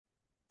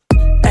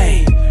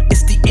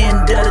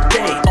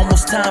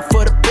time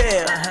for the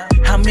bell.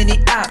 How many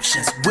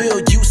options will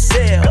you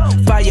sell?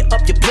 Fire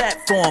up your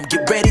platform,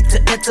 get ready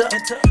to enter.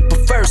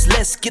 But first,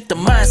 let's get the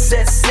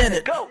mindset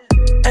centered.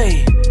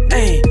 Hey,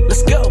 hey,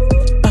 let's go.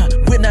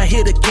 We're not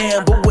here to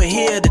gamble, we're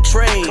here to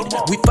trade.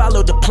 We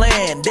follow the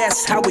plan,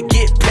 that's how we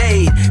get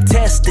paid.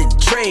 Testing,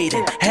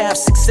 trading, have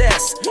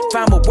success.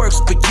 Find what works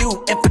for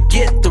you and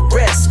forget the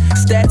rest.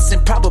 Stats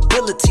and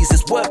probabilities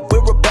is what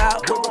we're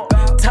about.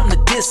 Time to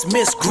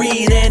dismiss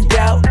greed and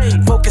doubt.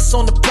 Focus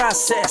on the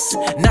process,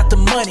 not the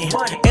money.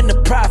 And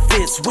the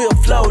profits will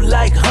flow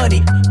like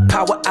honey.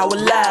 Power Hour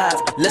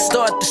Live, let's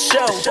start the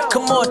show.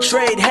 Come on,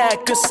 trade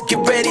hackers,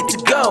 get ready to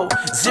go.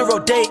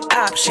 0-day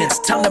options,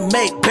 time to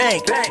make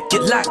bank.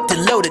 Get locked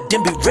and loaded,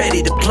 then be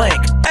ready to plank.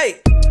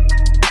 Hey!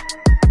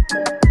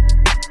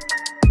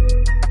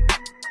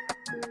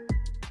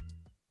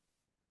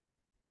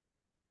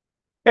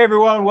 Hey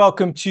everyone,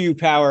 welcome to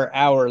Power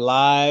Hour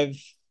Live,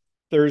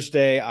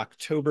 Thursday,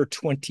 October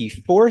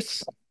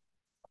 24th.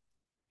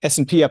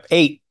 S&P up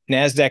 8,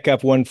 NASDAQ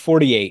up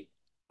 148,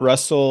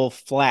 Russell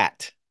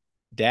flat,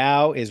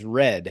 Dow is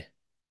red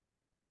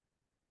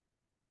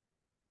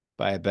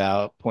by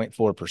about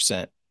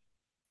 0.4%.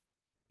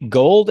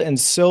 Gold and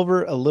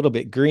silver a little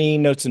bit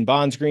green, notes and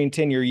bonds green,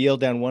 10-year yield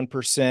down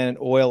 1%,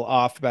 oil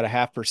off about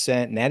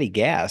 0.5%, natty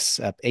gas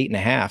up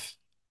 8.5%.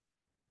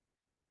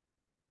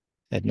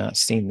 Had not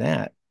seen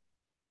that.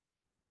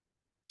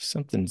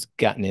 Something's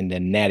gotten into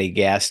natty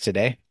gas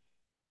today,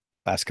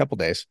 last couple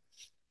days.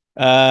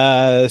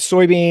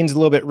 Soybeans a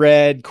little bit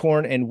red,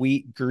 corn and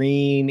wheat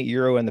green,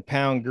 euro and the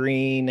pound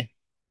green,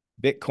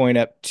 Bitcoin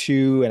up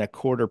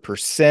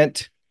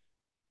 2.25%.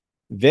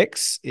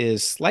 VIX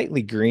is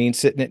slightly green,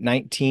 sitting at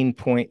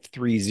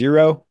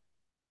 19.30.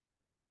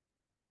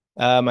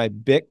 My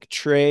BIC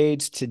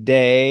trades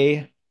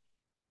today,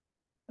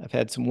 I've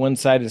had some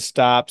one-sided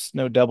stops,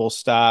 no double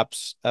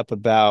stops, up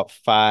about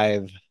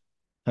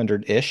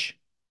 500-ish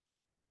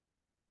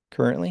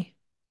currently.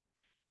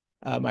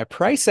 My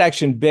price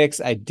action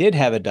BICs, I did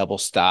have a double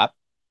stop,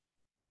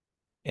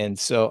 and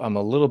so I'm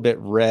a little bit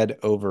red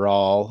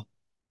overall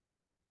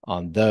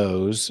on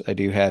those. I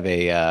do have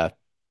a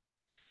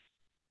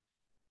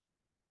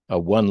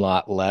one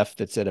lot left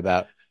that's at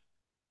about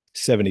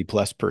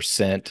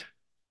 70+%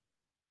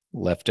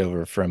 left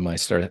over from my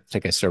start. I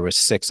think I started with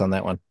 6 on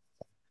that one.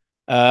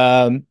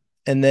 And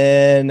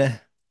then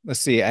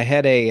let's see, I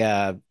had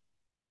a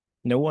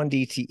no one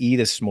DTE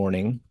this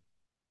morning.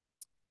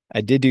 I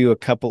did do a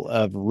couple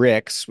of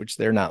RICs, which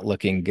they're not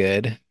looking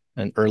good,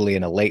 an early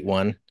and a late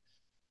one.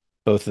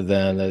 Both of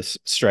them, those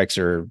strikes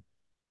are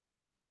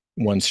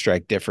 1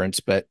 strike difference,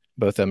 but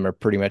both of them are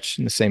pretty much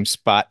in the same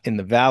spot in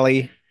the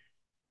valley.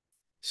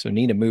 So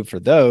need a move for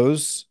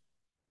those.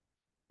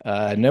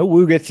 No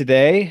Wooga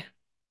today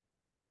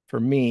for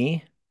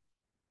me.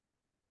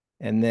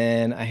 And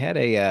then I had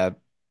I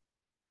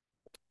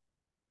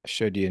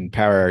showed you in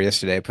Power Hour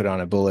yesterday, I put on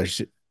a bullish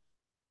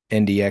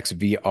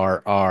NDX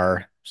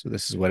VRR. So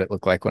this is what it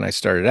looked like when I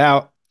started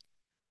out.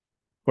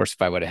 Of course,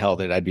 if I would have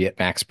held it, I'd be at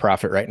max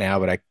profit right now,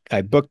 but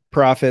I booked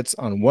profits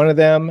on one of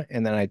them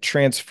and then I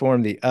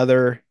transformed the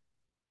other.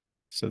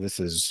 So this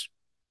is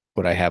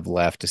what I have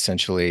left,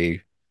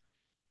 essentially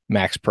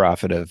max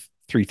profit of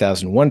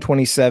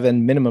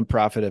 3,127, minimum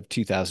profit of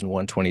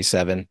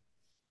 2,127.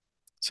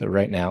 So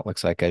right now it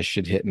looks like I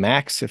should hit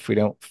max if we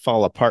don't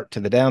fall apart to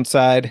the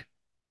downside.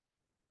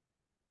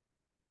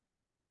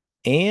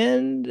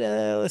 And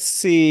let's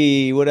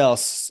see what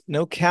else.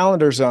 No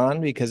calendars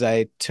on because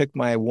I took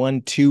my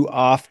 1-2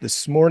 off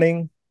this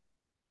morning.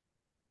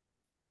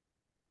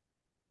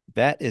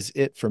 That is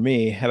it for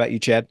me. How about you,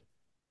 Chad?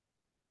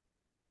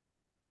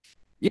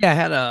 Yeah, I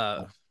had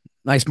a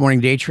nice morning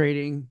day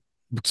trading,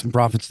 booked some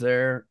profits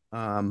there.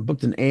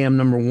 Booked an AM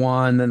number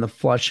 1, then the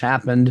flush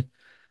happened.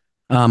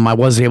 I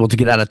was able to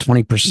get out a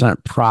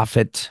 20%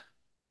 profit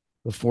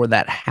before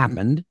that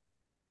happened.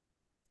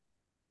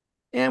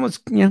 And was,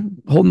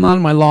 holding on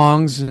to my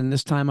longs, and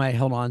this time I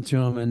held on to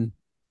them, and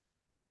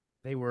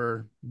they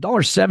were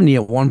 $1.70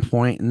 at one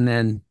point, and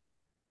then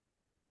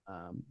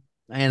I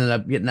ended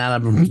up getting out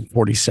of them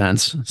 40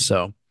 cents.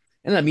 So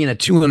ended up being a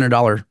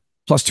 $200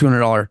 plus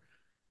 $200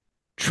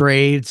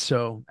 trade.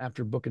 So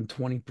after booking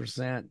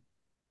 20%,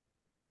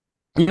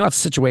 it's a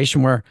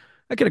situation where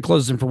I could have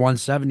closed them for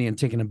 170 and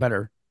taken a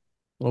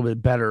little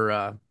bit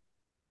better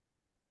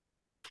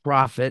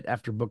profit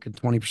after booking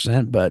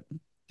 20%, but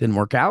didn't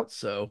work out.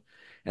 So,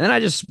 and then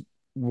I just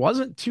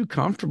wasn't too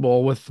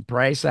comfortable with the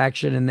price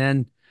action. And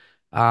then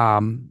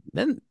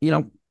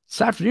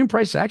this afternoon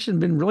price action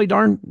been really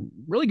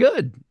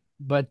good,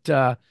 but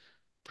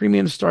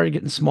premiums started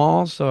getting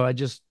small. So I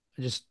just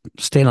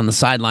stayed on the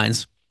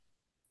sidelines.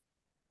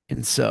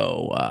 And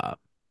so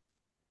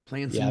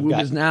playing some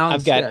movies now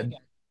instead.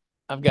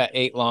 I've got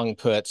 8 long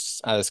puts.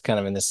 I was kind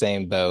of in the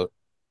same boat.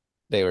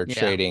 They were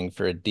trading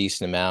for a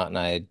decent amount,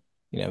 and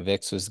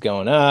VIX was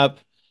going up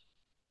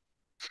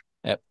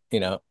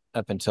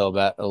up until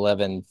about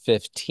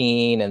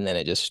 11:15, and then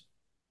it just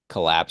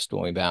collapsed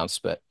when we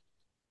bounced. But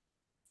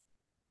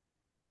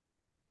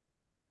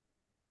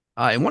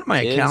in one of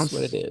my accounts,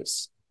 what it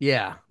is.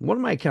 Yeah. One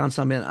of my accounts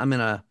I'm in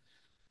a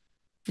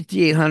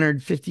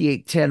 5,800,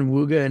 5,810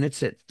 Wuga, and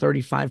it's at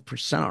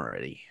 35%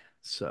 already.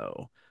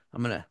 So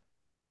I'm gonna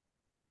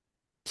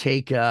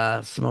take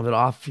some of it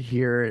off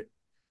here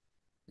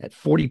at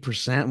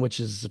 40%, which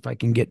is if I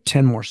can get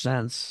 10 more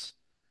cents,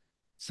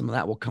 some of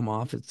that will come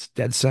off. It's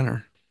dead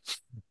center.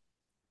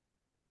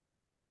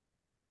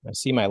 I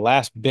see my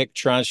last big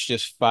tranche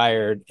just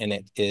fired, and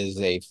it is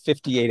a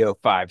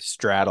 5805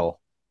 straddle.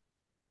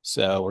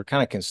 So we're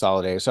kind of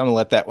consolidated. So I'm gonna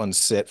let that one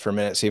sit for a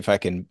minute, see if I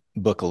can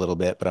book a little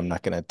bit, but I'm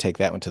not gonna take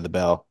that one to the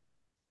bell.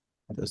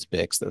 Those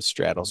BICs, those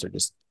straddles are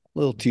just a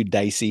little too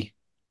dicey.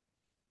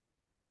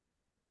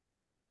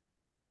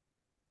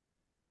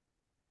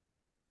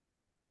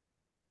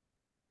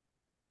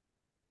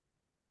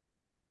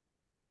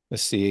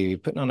 Let's see,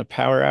 putting on a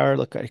power hour,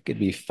 look like it could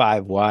be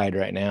 5 wide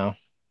right now.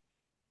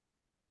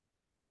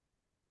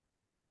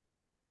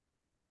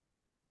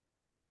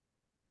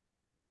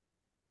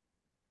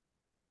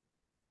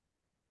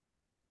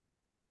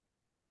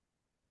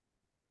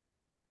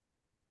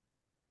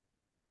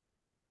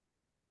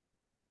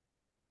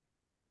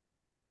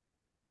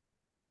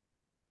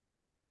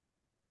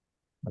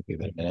 I'll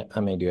give it a minute. I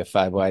may do a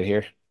 5 wide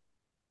here.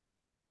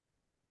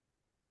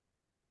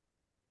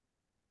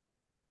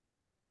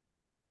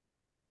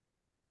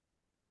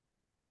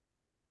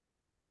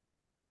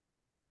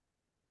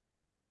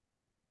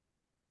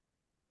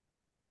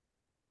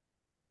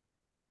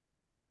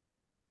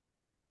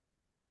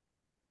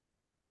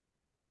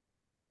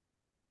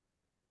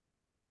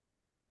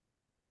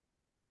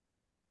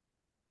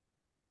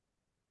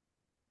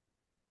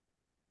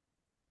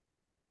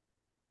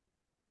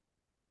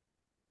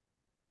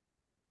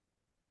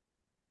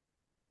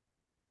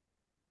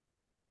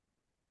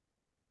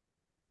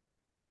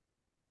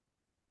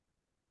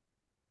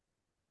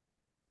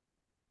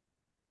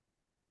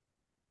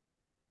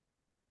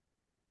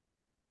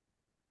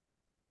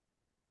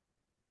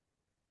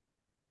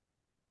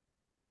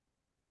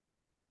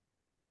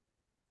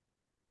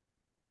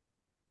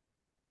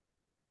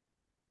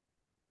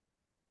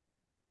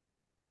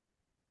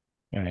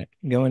 All right,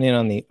 going in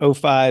on the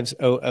 05s,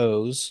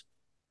 00s.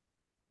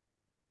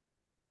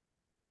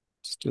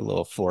 Just do a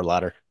little 4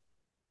 ladder.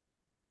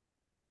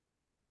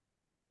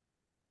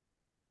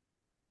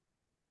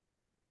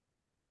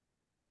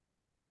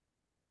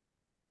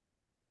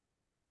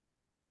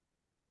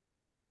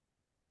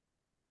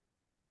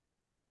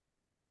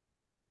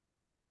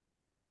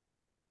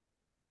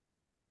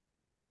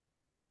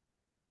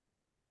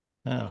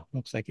 Oh,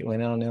 looks like it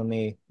went on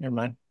the, never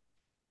mind.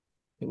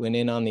 It went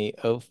in on the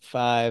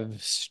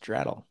 05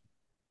 straddle.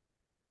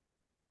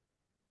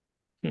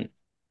 Did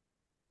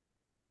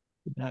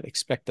not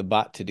expect the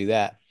bot to do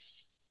that.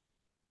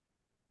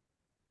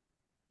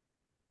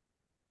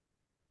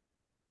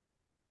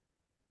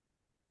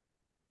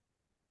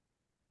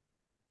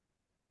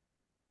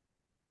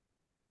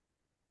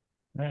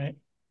 All right,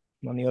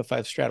 I'm on the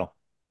 05 straddle.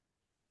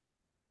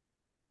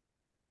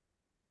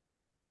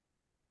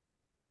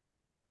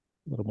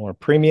 A little more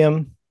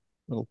premium,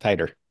 a little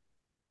tighter.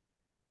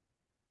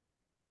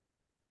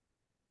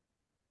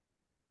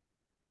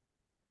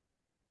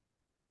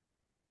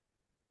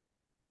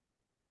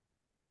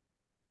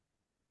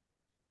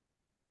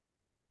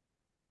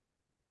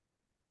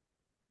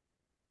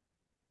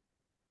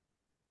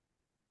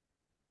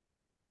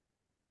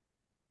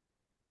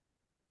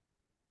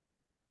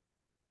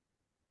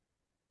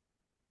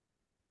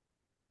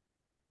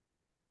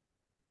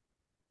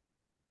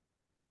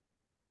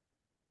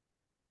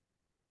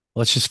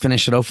 Let's just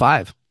finish at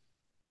 05.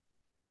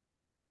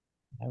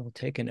 I will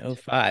take an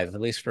 05, at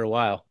least for a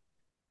while.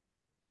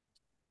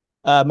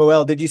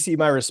 Moel, did you see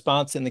my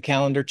response in the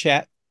calendar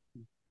chat?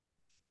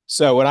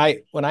 So when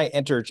I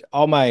enter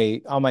all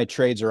my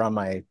trades are on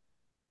my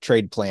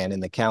trade plan in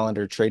the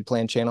calendar trade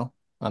plan channel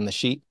on the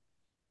sheet.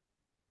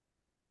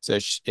 So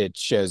it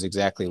shows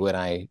exactly what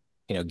I,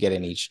 get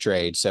in each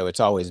trade. So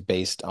it's always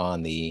based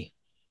on the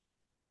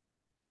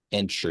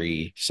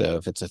entry. So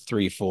if it's a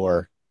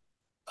 3-4,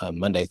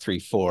 Monday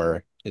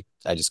 3-4,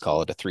 I just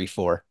call it a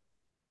 3-4.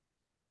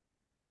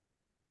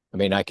 I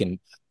mean, I can,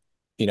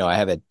 I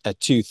have a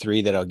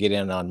 2-3 that I'll get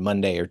in on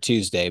Monday or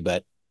Tuesday,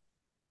 but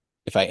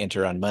if I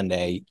enter on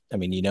Monday, I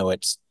mean,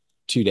 it's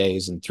 2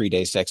 days and 3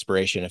 days to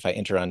expiration. If I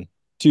enter on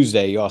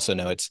Tuesday, you also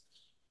know it's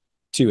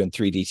 2 and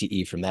 3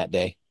 DTE from that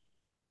day.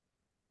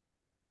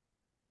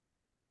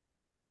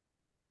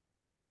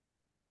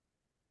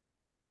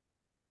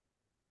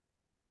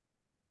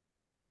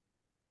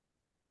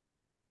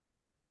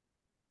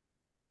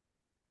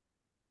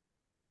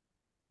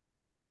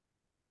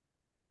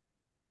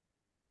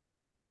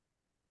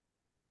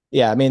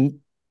 Yeah, I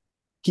mean,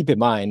 keep in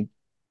mind,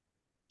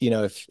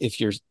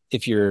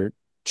 if you're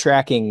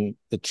tracking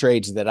the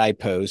trades that I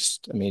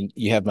post, I mean,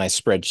 you have my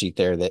spreadsheet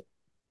there that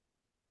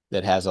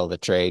has all the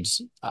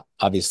trades.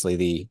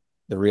 Obviously,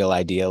 the real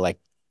idea, like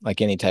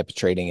any type of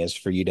trading, is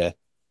for you to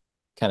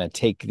kind of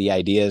take the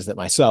ideas that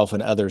myself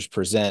and others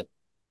present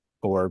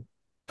or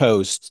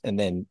post, and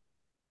then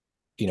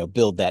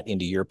build that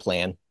into your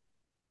plan.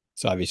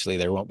 So obviously,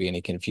 there won't be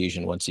any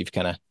confusion once you've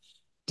kind of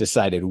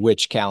decided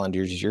which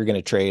calendars you're going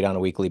to trade on a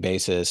weekly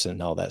basis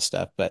and all that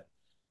stuff. But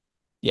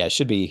yeah, it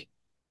should be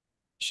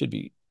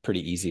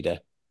pretty easy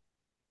to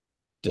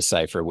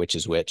decipher which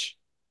is which.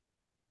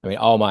 I mean,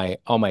 all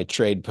my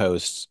trade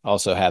posts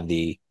also have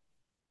the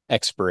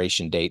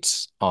expiration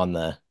dates on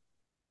the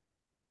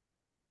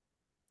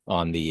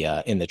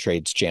in the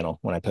trades channel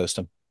when I post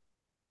them.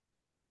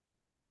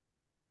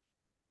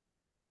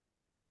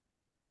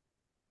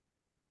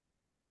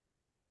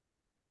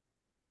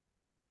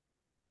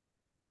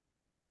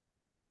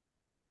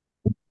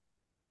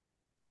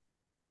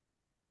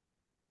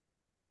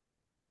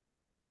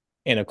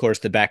 And of course,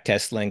 the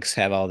backtest links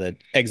have all the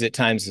exit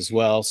times as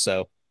well.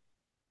 So,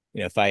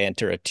 if I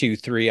enter a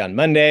 2-3 on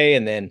Monday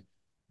and then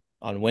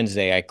on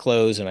Wednesday I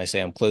close and I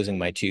say I'm closing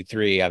my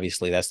 2-3,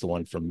 obviously that's the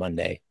one from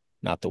Monday,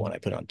 not the one I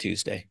put on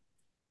Tuesday.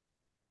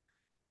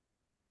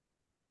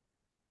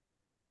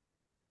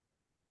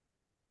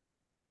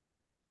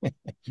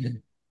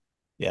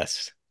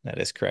 Yes, that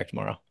is correct,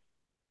 Morrow.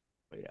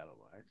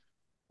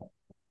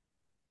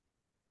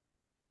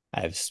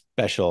 I have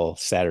special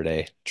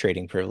Saturday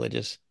trading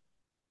privileges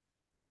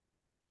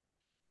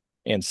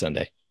and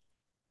Sunday.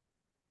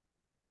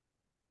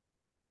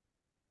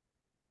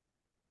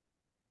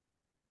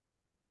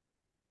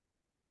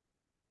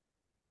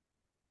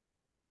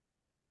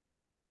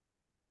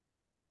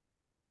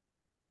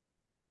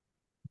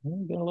 Got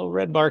a little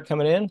red bar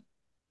coming in.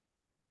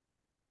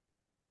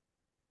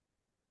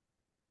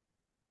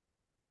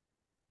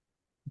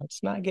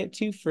 Let's not get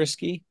too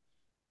frisky.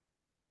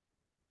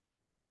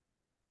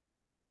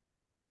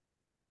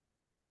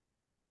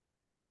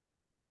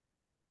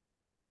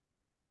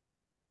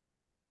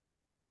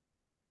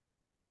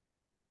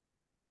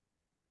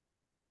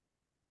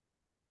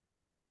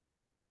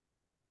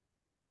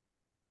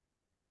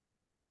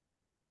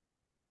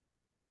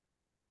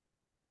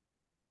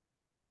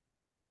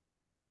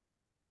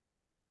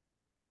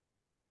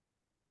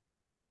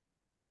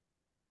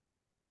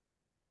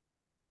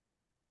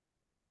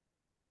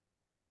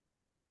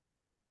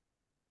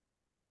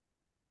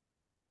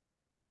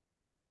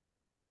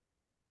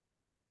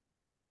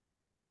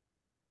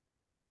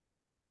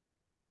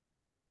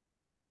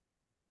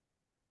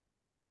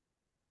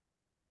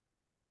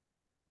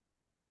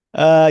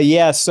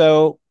 Yeah,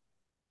 so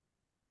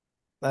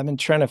I've been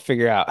trying to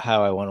figure out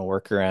how I want to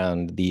work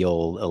around the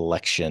old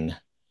election.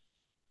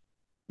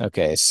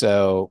 Okay,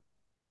 so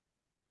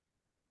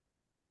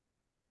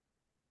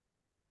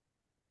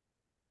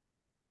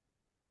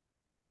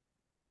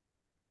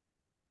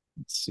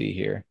let's see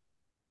here.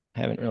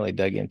 I haven't really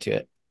dug into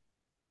it.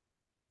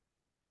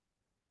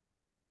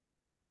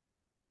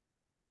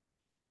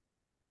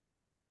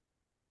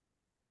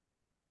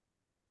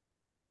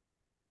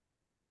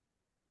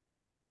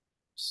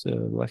 So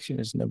election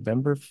is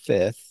November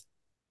 5th.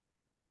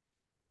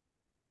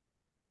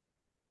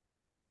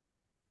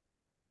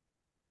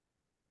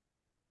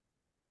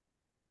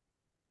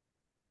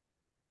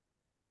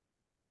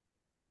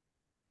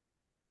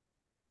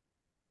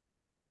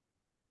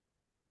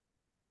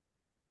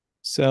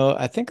 So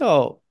I think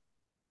I'll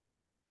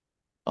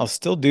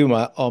still do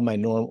all my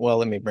normal. Well,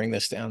 let me bring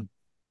this down.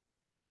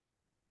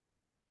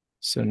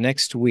 So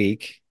next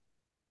week,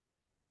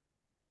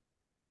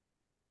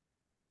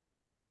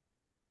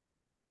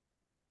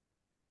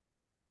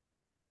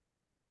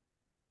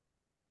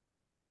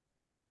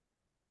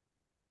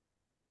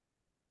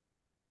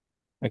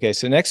 okay,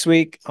 so next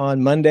week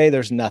on Monday,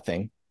 there's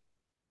nothing.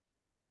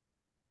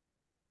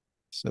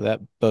 So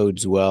that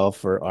bodes well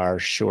for our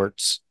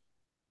shorts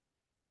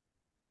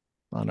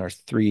on our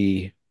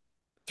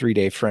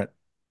three-day front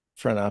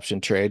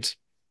option trades.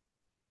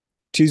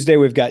 Tuesday,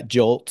 we've got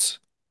jolts.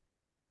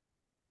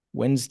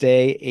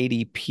 Wednesday,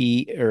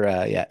 ADP or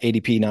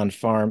ADP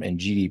non-farm and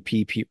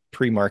GDP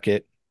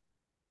pre-market.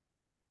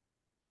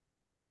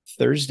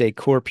 Thursday,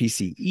 core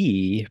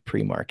PCE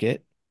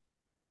pre-market.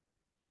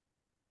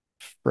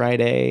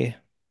 Friday,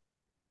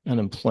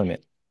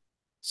 unemployment.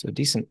 So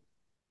decent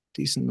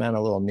amount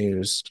of little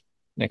news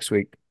next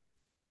week.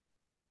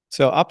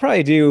 So I'll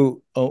probably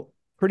do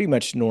pretty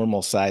much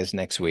normal size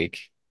next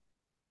week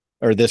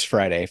or this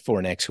Friday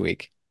for next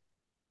week.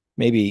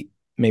 Maybe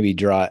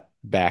draw it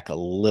back a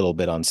little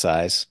bit on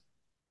size.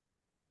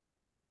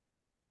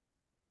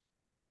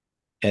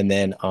 And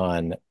then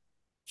on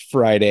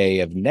Friday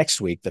of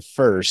next week, the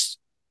 1st,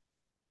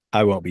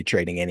 I won't be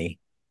trading any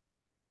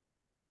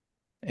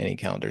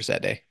calendars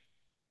that day.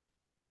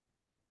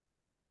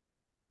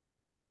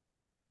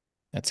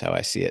 That's how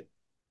I see it.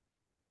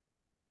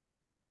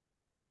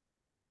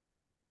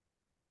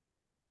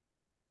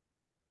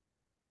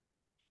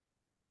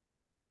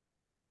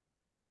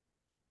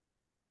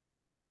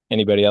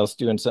 Anybody else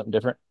doing something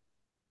different?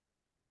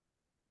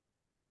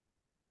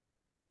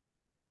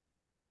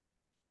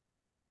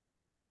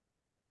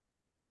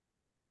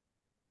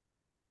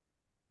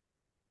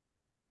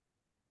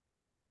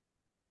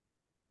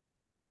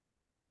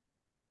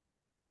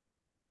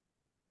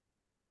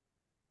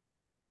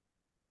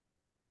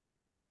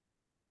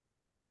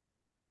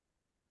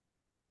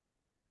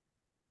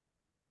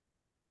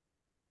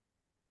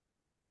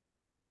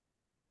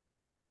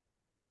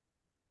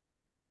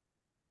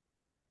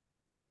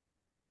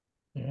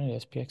 All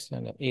right, SPX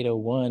down to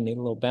 801. Need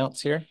a little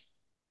bounce here.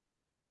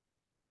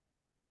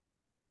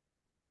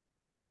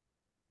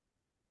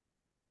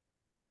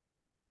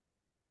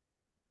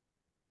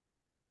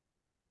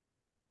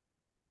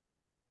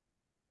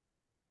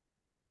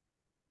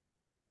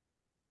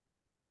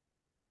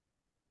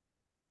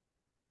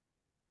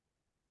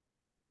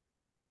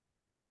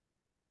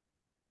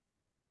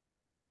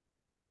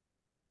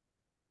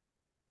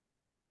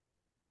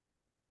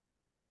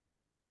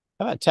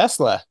 How about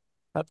Tesla?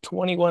 Up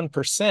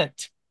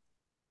 21%.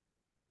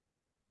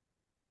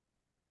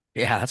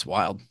 Yeah, that's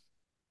wild.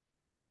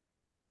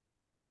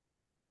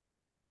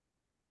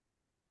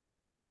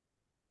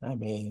 I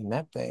mean,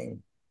 that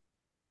thing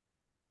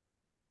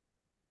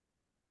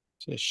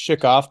just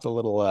shook off the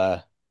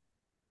little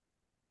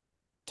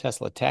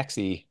Tesla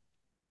taxi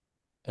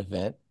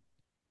event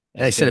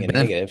Yeah, they as said being it a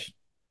negative.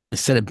 they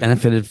said it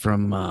benefited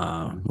from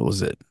what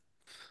was it?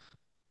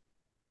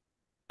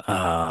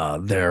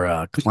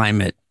 Their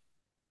climate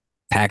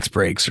tax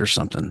breaks or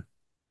something.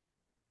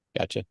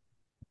 Gotcha.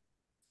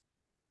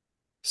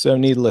 So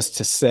needless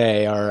to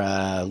say,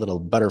 our little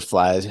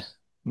butterflies,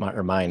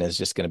 or mine is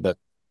just going to book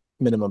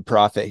minimum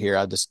profit here.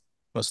 I'll just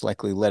most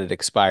likely let it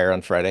expire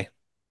on Friday,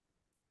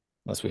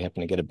 unless we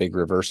happen to get a big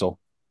reversal.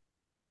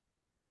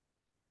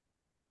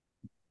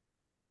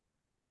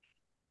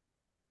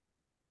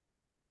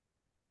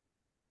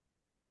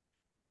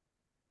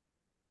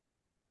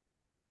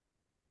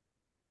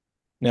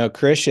 No,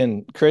 Chris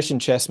and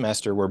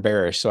Chessmaster were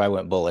bearish, so I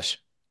went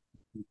bullish.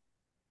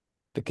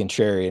 The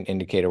contrarian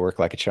indicator worked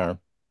like a charm.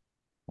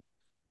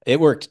 It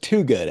worked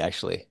too good,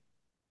 actually.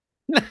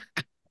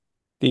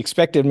 The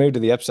expected move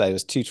to the upside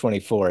was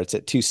 224. It's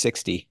at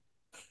 260.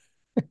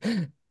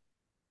 I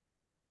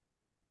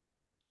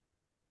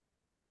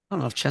don't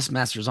know if Chess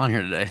Master's on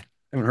here today. I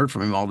haven't heard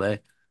from him all day.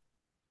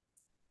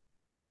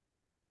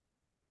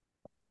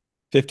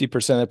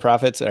 50% of the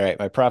profits. All right,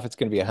 my profit's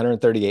going to be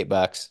 138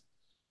 bucks.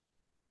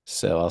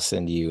 So I'll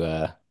send you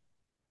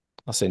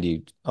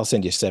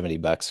 70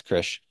 bucks,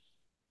 Krish.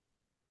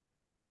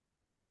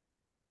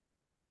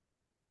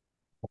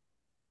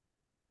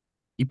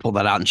 You pull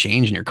that out and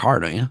change in your car,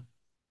 don't you?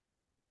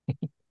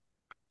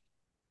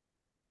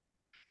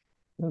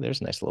 Oh,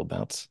 there's a nice little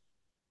bounce.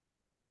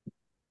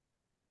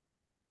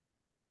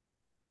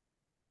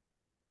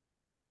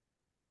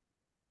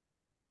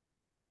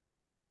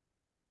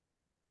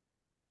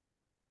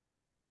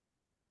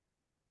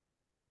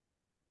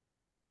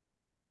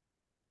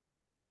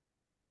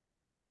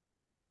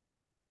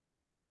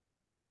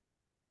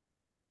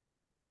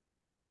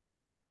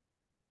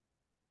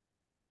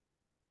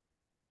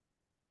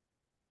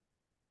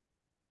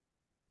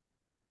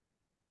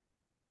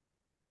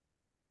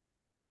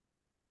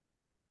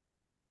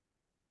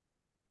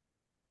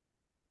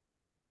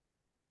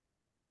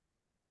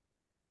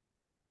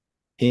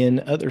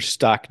 In other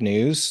stock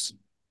news,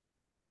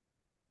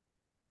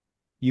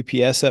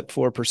 UPS up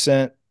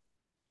 4%,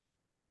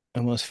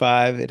 almost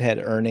 5. It had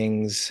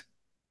earnings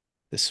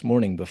this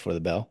morning before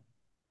the bell.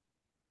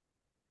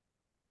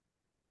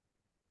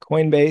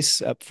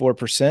 Coinbase up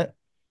 4%.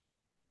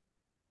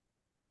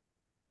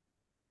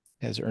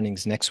 Has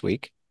earnings next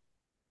week.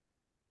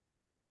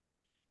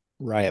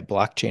 Riot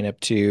Blockchain up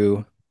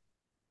 2.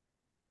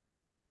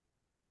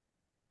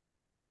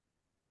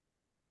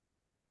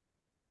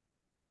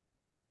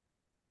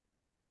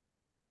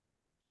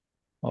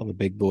 All the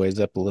big boys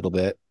up a little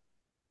bit,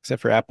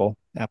 except for Apple.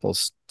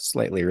 Apple's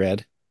slightly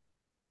red.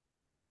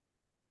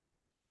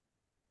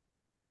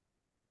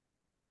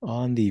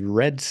 On the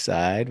red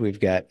side,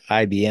 we've got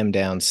IBM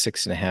down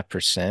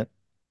 6.5%.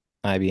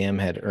 IBM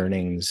had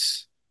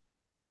earnings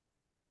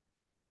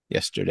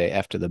yesterday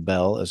after the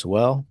bell as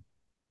well.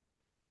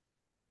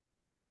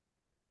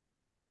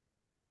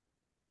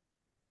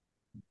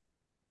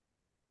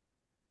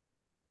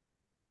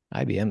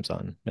 IBM's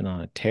been on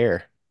a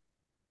tear.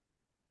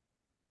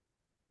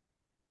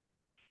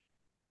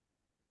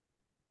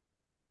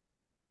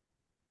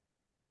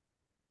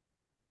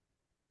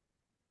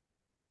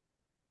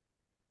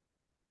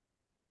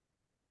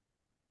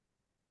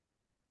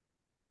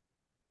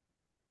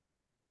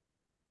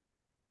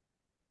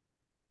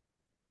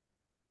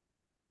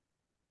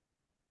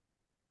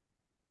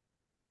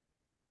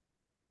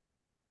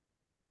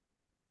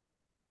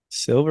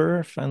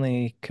 Silver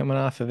finally coming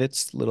off of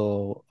its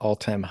little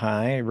all-time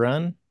high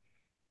run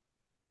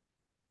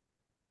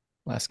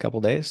last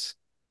couple days.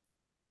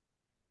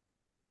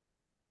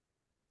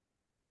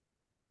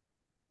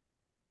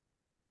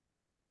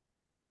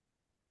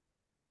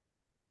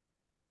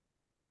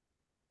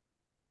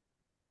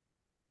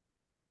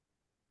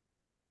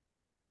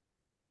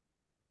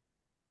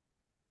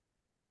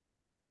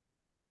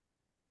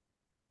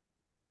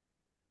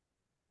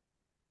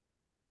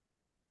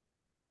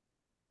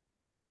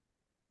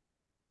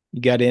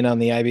 You got in on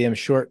the IBM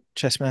short,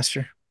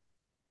 Chessmaster?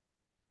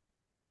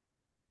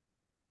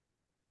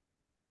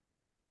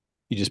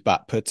 You just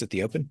bought puts at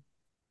the open?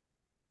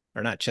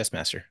 Or not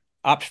Chessmaster?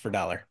 Opt for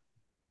dollar.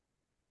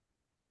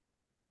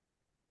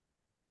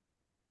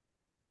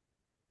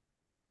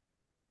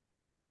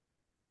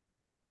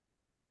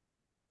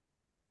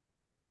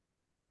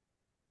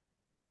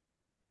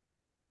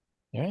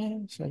 All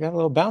right, so I got a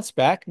little bounce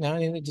back. Now I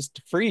need it just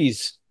to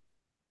freeze.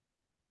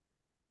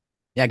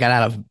 Yeah, I got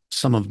out of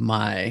some of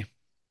my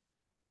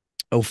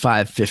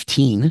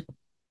 0515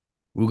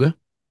 Ruga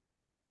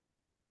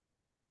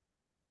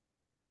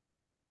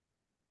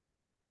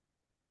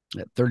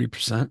at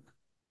 30%.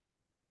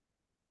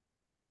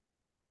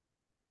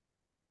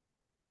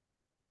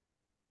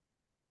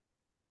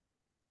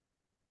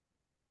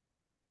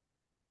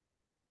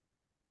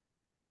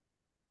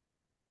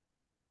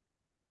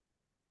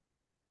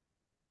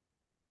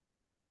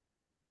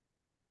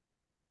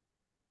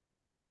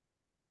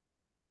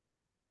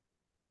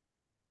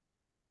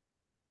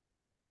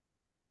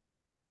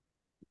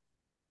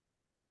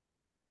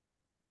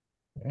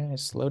 All right,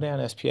 slow down,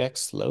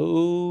 SPX.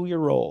 Slow your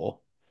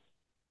roll.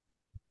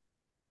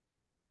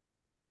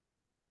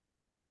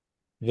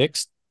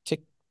 VIX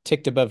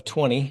ticked above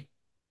 20.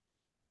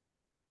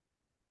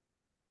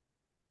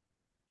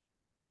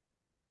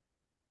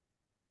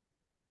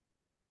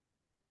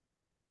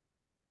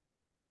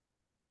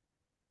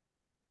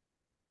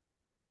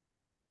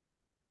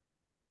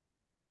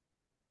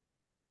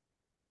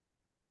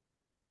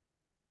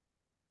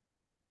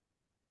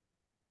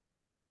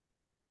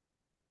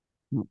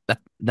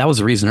 That was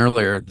the reason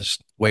earlier. This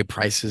way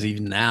prices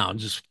even now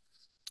just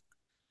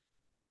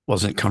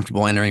wasn't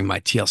comfortable entering my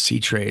TLC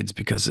trades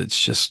because it's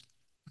just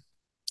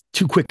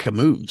too quick of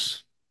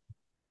moves.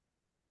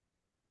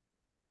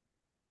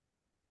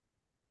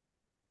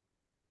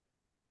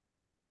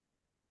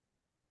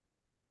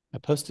 I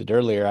posted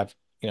earlier.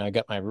 I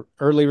got my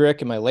early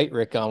Rick and my late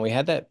Rick on. We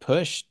had that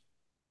push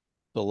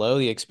below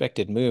the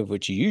expected move,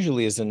 which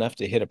usually is enough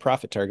to hit a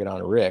profit target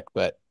on a Rick,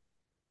 but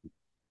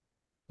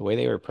the way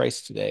they were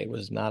priced today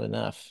was not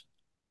enough.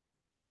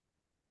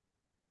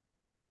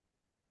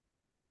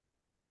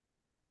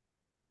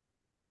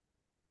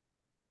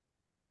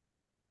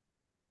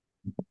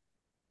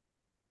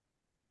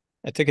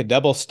 I took a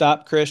double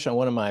stop, Krish, on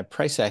one of my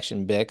price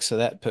action BICs, so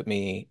that put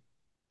me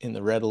in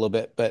the red a little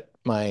bit, but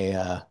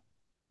my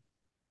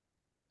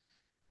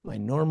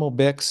normal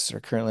BICs are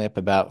currently up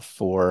about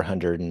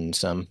 400 and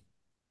some.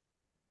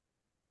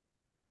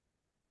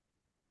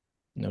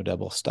 No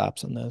double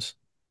stops on those.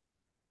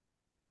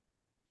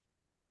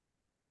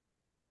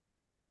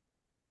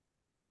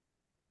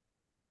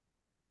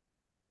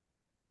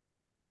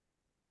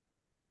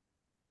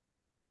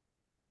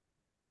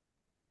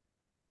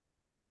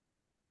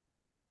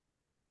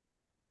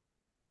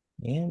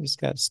 And just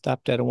got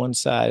stopped at one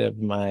side of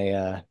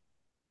my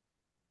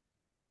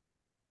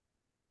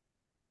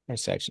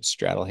price action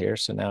straddle here,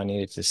 so now I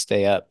need it to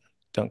stay up.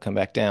 Don't come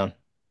back down.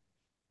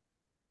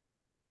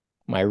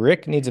 My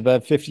Rick needs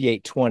above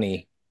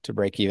 58.20 to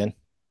break even.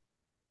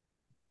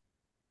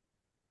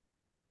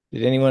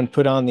 Did anyone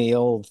put on the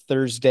old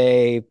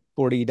Thursday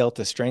 40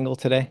 Delta Strangle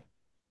today?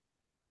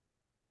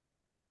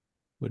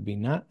 Would be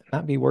not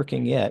be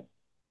working yet.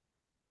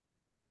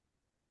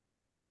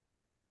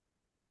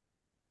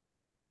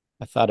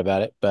 I thought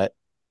about it, but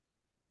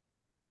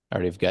I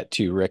already have got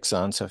 2 Ricks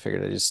on, so I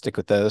figured I'd just stick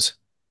with those.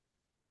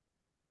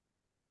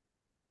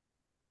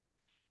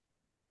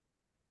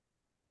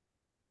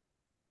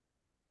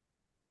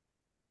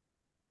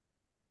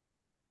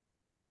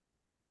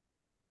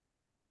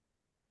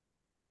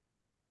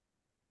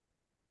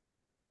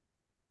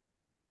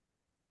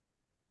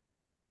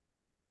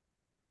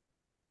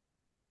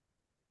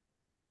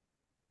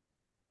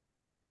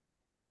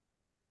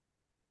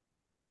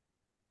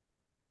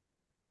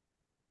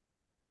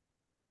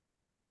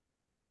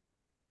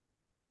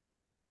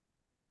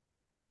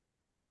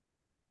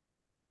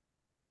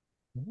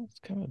 It's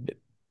kind of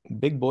a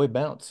big boy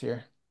bounce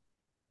here.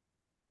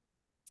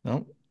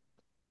 Oh,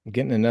 I'm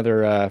getting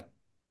another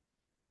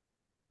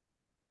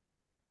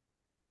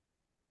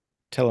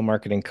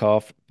telemarketing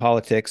call,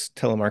 politics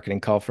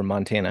telemarketing call from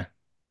Montana.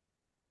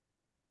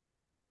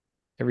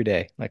 Every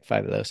day, like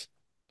 5 of those.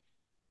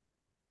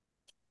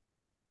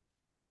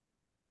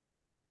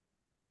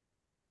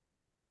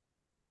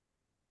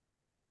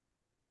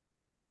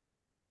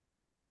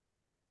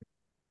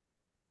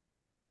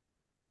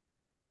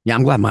 Yeah,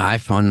 I'm glad my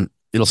iPhone,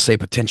 it'll say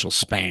potential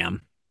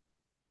spam.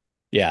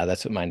 Yeah,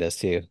 that's what mine does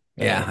too.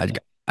 Yeah,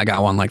 I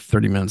got one like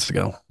 30 minutes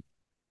ago.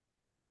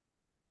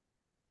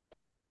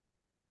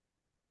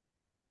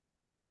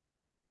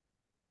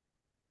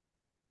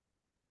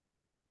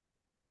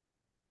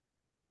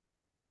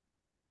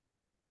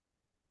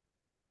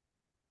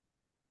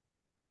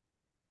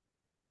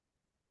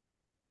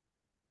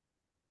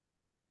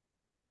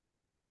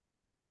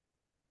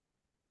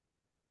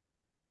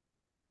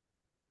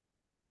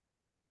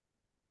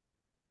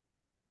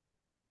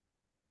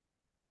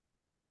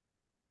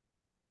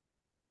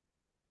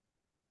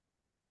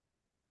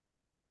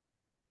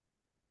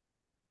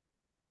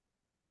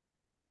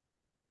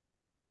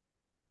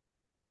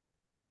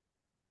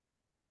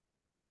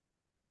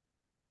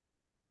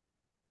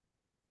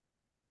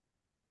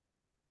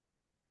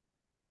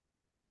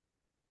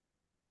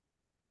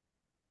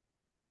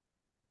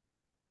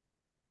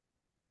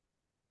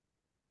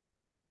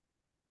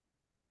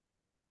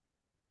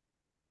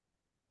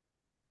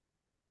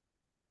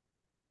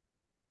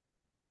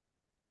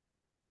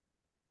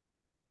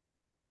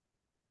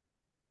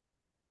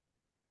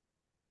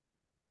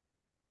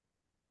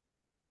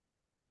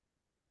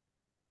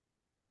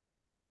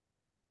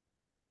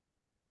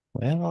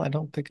 Well, I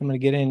don't think I'm going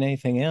to get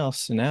anything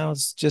else. So now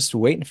it's just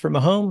waiting for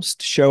Mahomes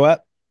to show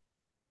up.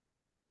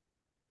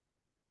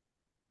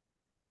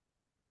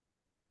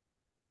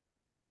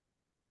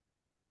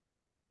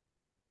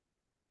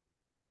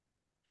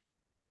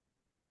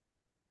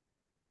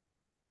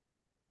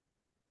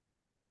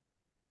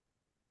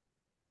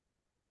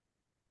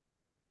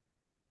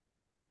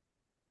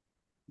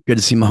 Good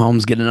to see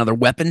Mahomes get another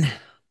weapon.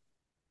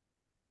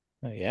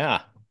 Oh,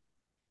 yeah.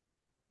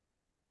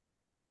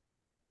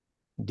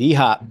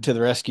 D-Hop to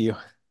the rescue.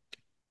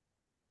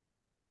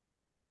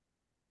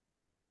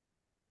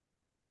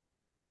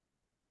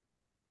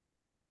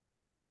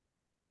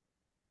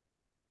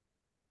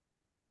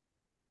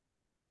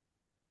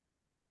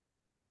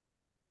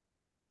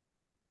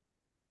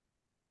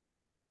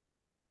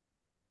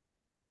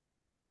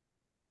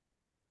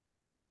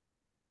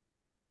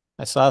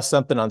 I saw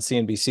something on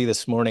CNBC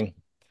this morning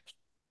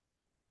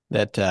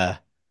that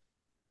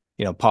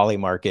Poly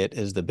market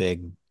is the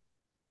big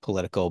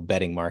political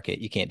betting market.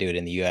 You can't do it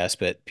in the US,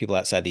 but people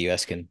outside the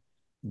US can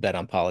bet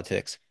on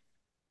politics.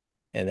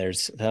 And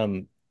there's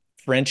some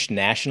French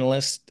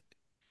nationalist,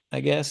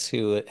 I guess,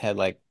 who had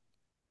like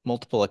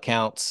multiple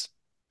accounts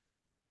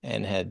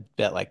and had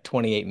bet like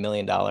 $28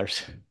 million on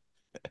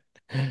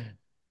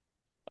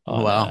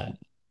Wow.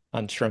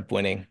 on Trump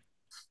winning.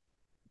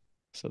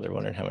 So they're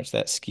wondering how much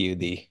that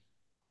skewing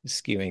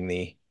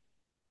the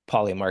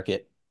poly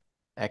market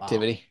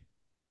activity. Wow.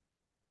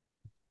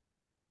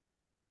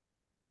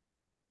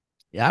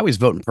 Yeah, I always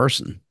vote in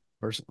person,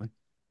 personally.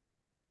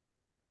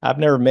 I've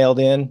never mailed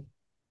in.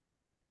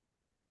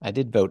 I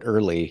did vote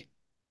early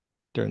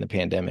during the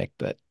pandemic,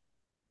 but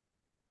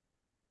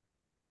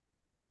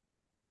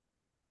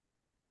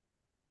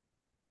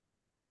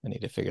I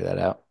need to figure that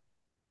out.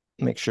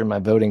 Make sure my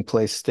voting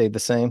place stayed the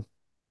same.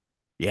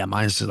 Yeah,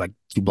 mine's just like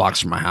 2 blocks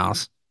from my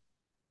house.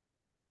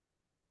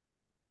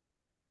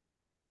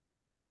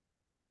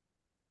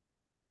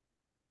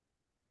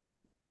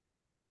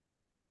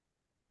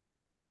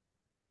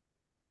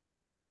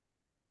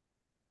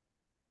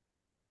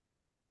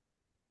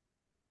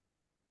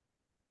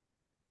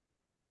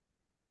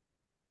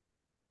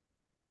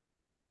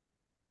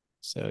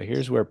 So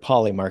here's where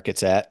poly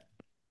market's at.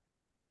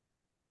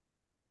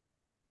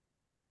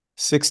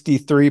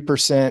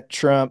 63%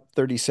 Trump,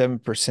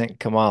 37%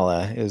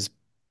 Kamala is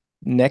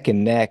neck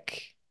and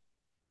neck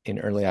in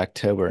early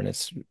October, and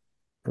it's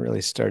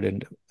really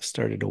started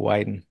to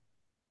widen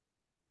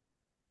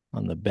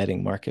on the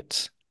betting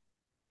markets.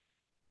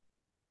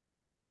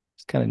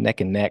 It's kind of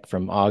neck and neck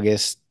from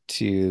August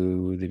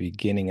to the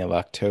beginning of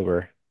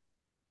October.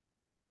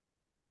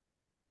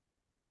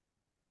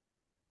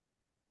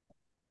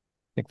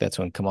 I think that's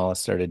when Kamala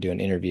started doing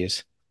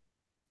interviews.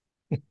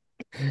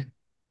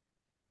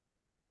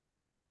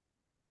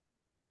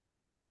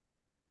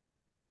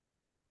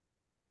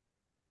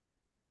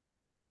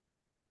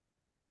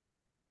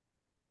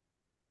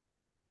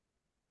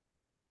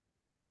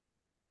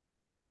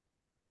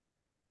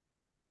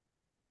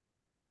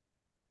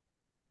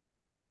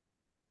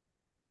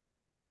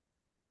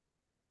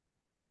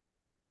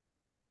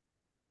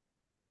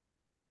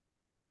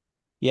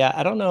 Yeah,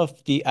 I don't know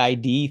if the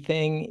ID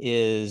thing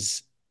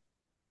is,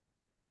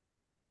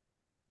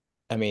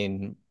 I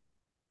mean,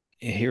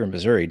 here in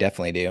Missouri,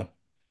 definitely do.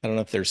 I don't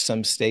know if there's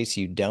some states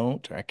you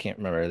don't, or I can't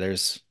remember.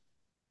 There's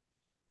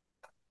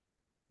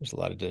a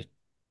lot of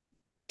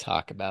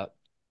talk about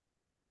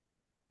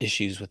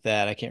issues with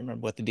that. I can't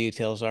remember what the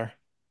details are.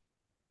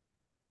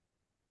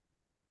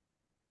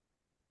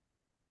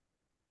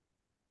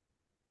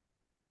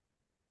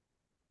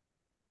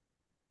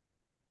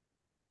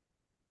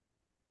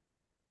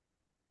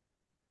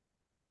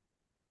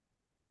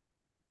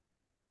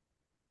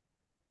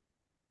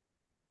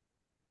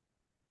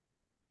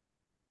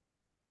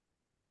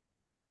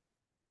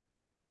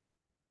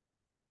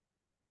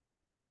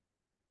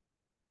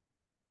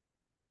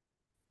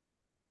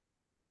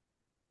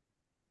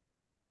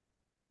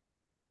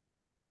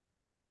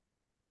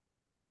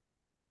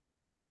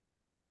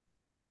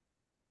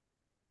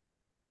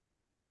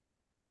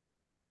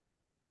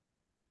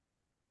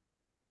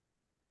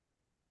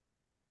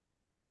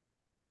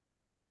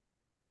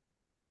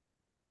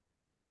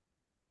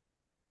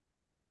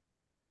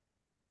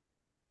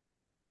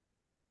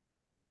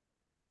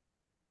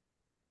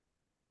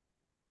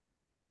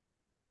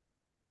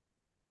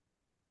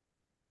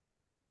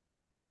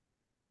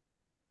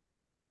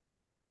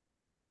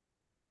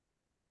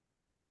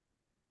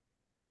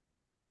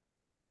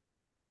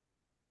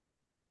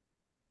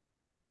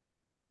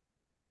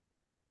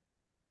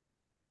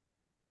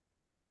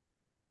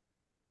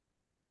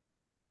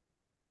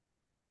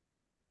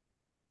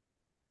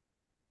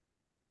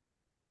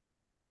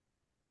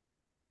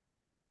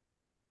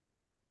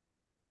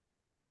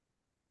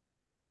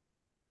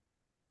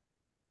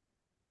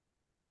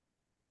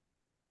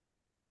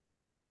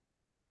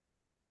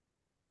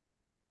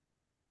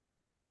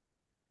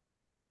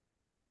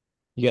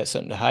 You got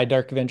something to hide,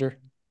 Dark Avenger?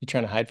 You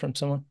trying to hide from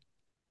someone?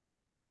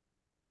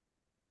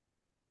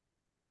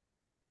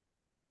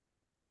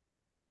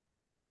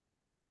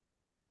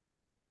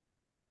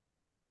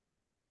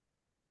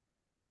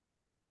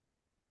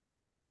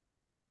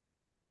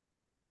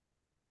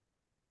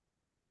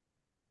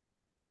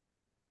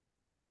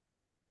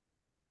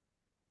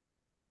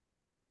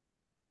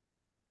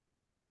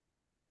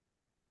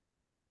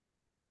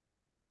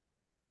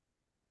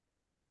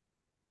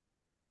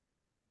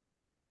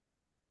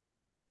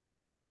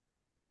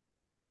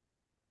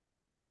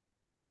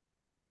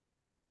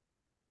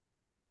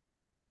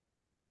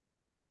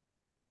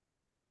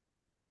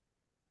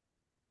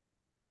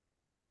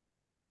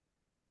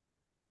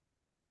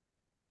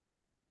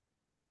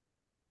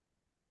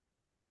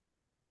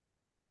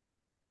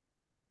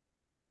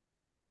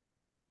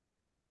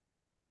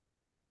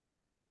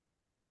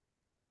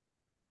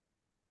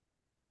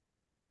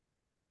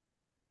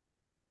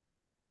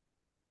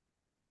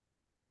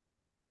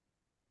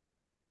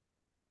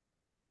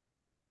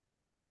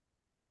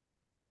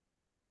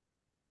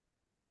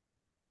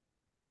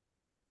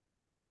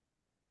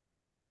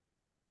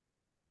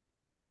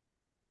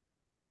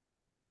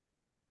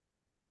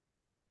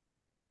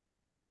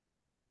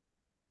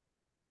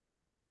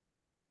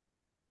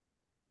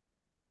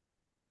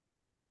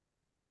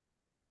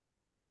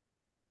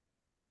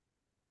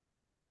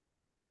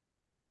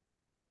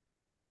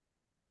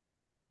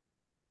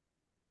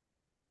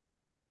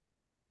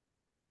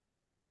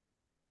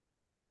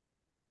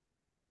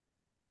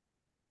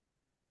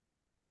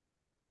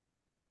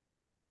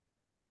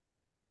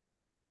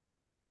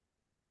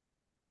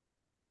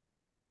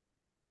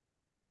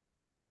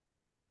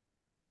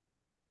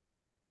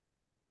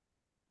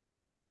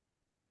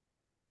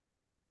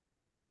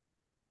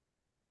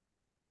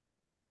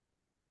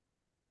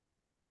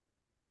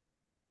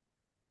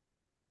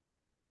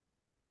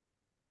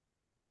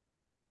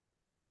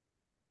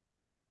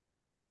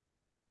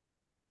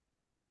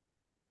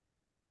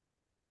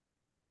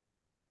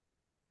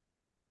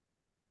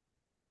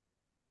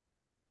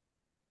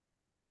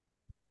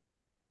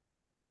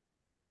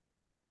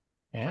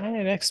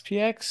 And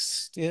XPX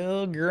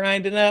still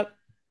grinding up.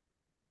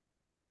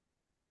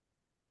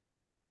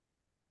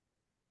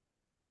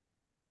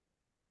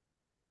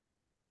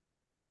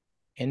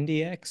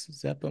 NDX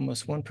is up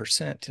almost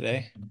 1%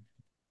 today.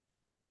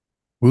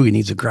 Woogie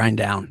needs a grind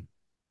down.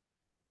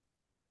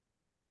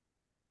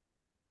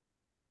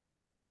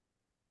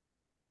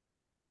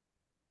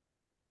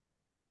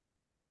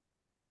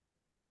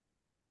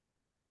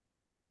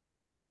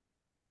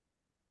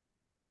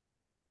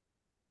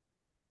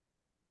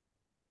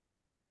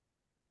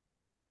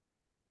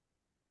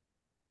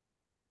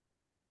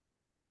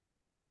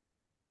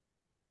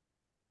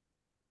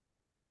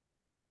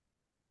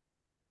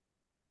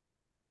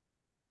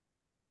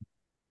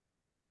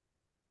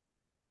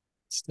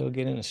 Still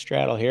getting a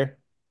straddle here.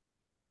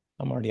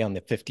 I'm already on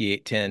the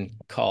 5810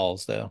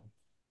 calls though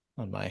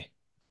on my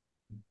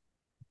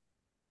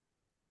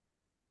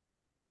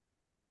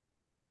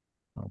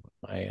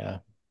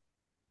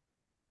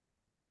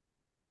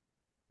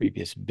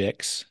previous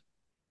BICs.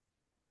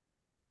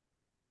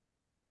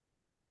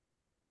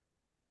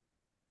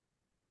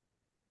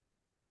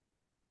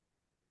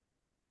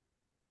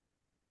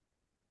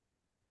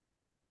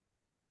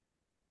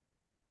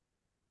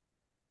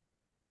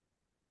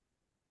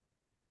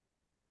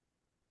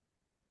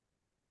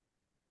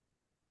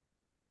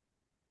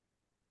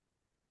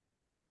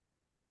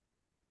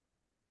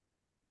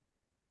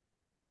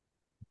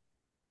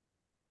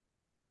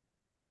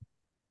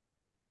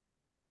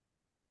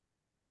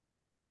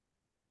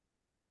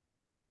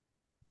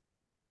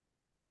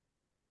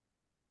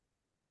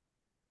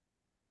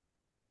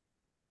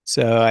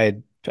 So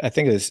I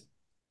think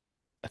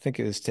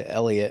it was to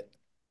Elliot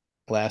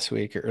last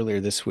week or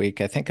earlier this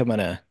week. I think I'm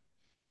gonna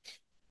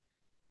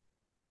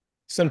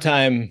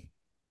sometime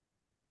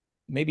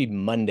maybe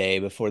Monday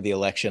before the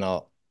election,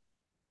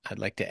 I'd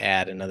like to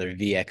add another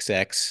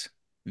VXX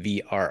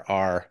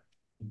VRR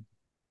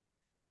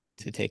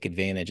to take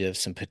advantage of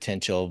some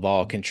potential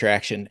vol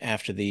contraction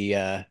after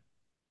the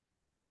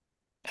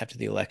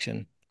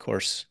election. Of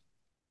course,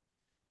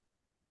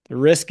 the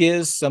risk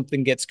is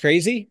something gets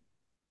crazy.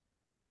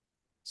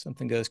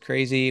 Something goes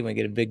crazy. We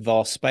get a big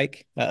vol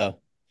spike.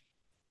 Uh-oh.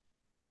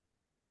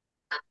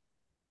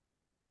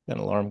 Got an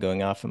alarm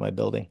going off in my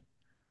building.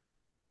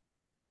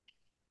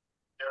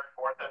 Do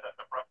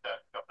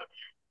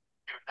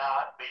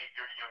not leave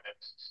your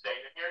units. Stay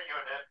in your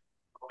unit.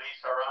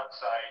 Police are on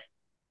site.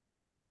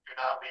 Do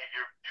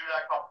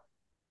not come.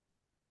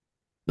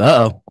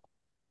 Uh-oh.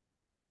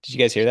 Did you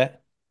guys hear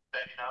that?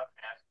 Setting up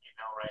mass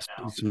email right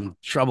now. Some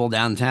trouble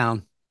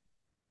downtown.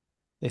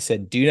 They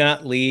said, do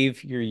not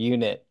leave your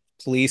unit.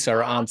 Police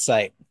are on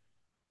site.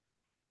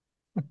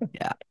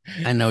 Yeah.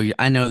 I know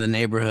the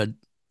neighborhood.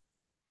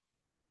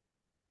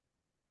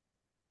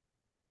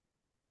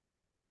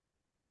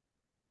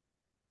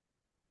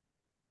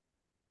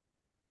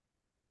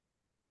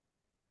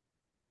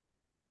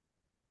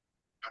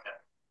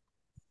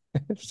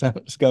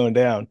 Something's going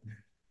down.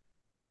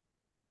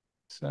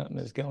 Something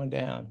is going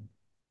down.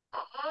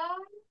 I'm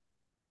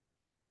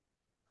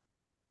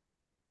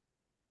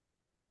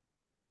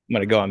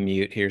going to go on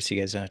mute here so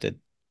you guys don't have to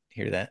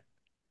hear that.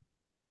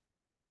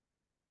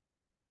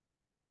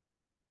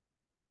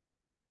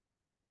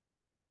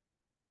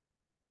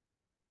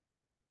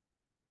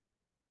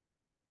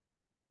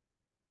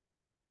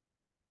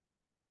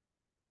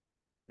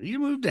 You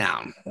move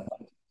down.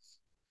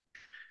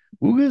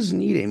 Oogas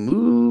need a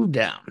move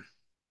down.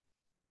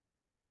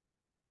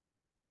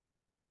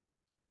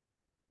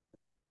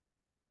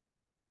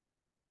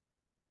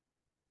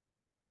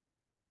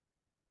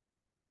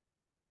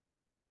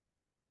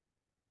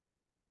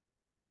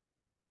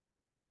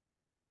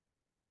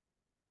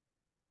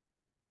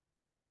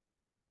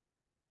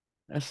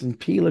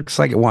 S&P looks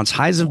like it wants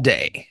highs of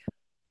day.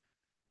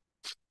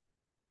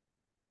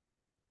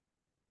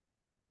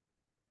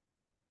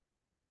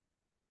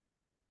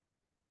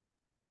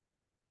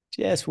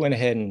 Just went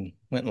ahead and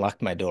went and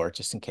locked my door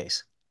just in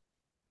case.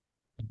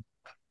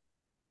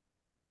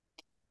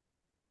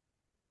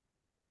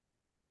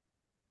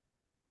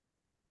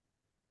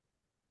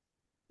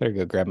 Better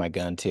go grab my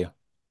gun too.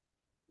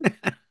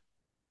 I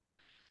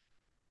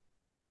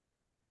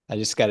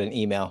just got an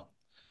email.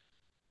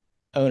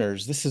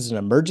 Owners, this is an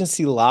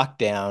emergency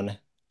lockdown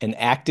and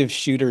active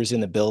shooters in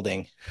the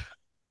building.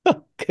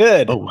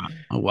 Good. Oh, wow.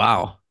 Oh,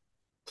 wow.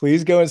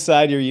 Please go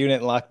inside your unit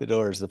and lock the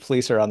doors. The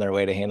police are on their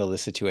way to handle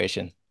this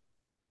situation.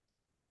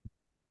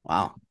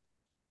 Wow.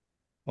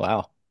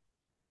 Wow.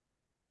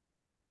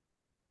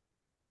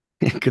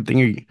 Good thing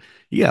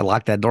you gotta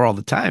lock that door all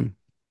the time.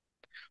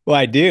 Well,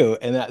 I do.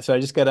 And so I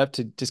just got up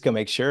to just go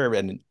make sure.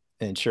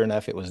 And sure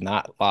enough, it was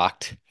not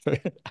locked.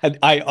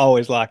 I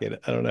always lock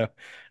it. I don't know.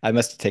 I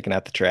must have taken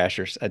out the trash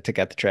or I took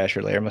out the trash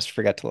earlier. I must have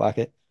forgot to lock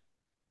it.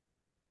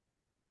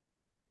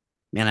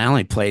 Man, I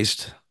only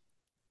placed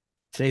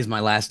today's my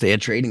last day of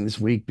trading this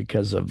week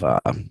because of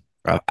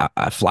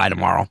I fly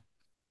tomorrow.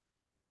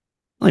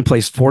 I only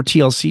placed 4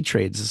 TLC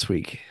trades this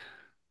week.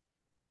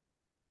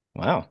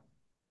 Wow.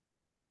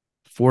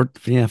 4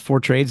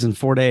 trades in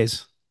 4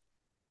 days.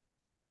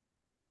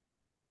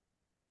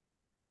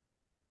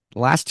 The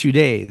last 2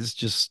 days,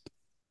 just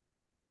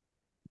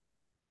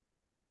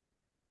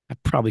I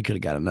probably could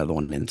have got another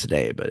one in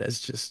today, but it's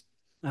just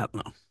I don't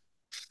know.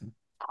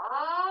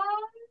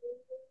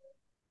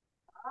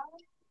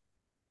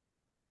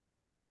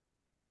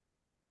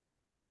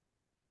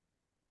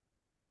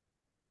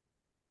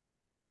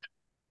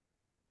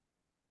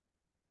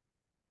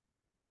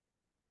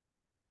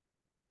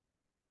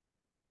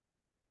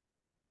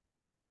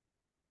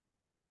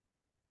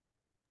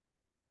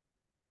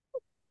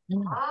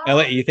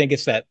 Elliot, you think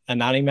it's that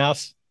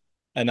anonymous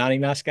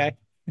guy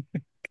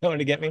coming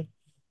to get me?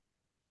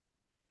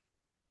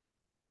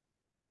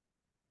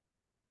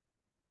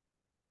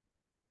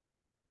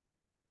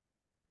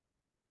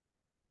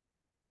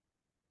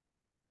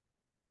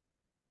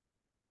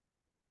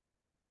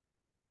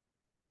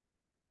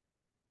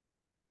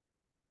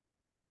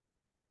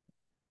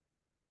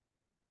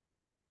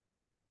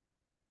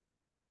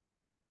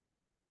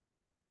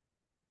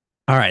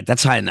 All right,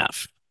 that's high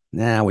enough.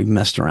 Now we've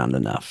messed around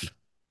enough.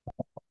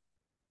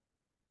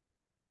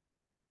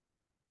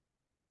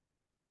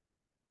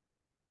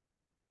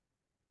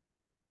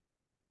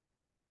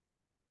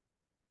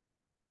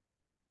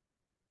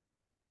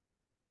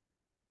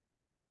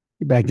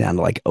 You're back down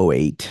to like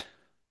 08.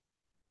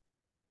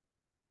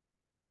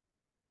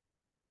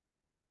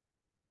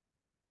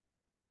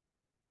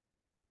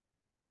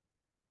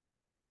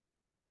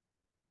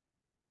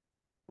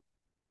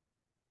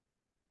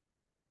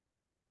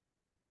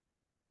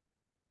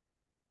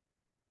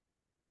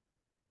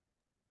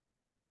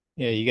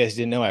 Yeah, you guys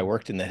didn't know I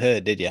worked in the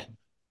hood, did you?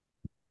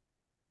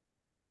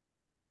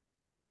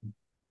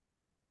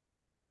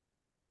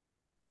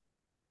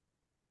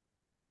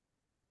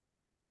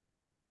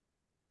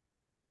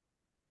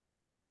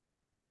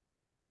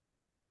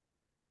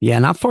 Yeah,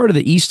 not far to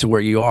the east of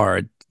where you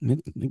are.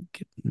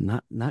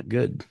 Not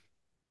good.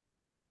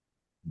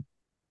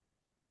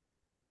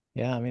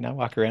 Yeah, I mean, I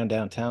walk around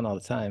downtown all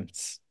the time.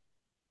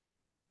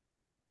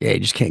 Yeah, you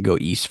just can't go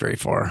east very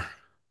far.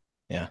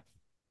 Yeah.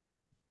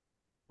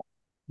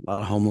 A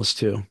lot of homeless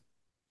too.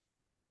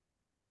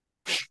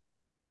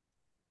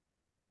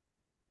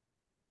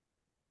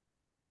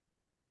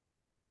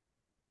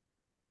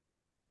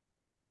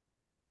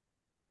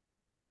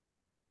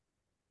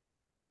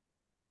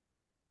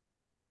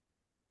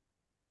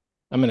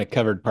 I'm in a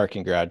covered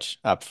parking garage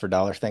up for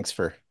 $1. Thanks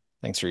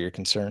for your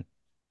concern.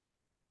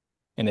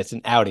 And it's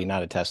an Audi,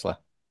 not a Tesla.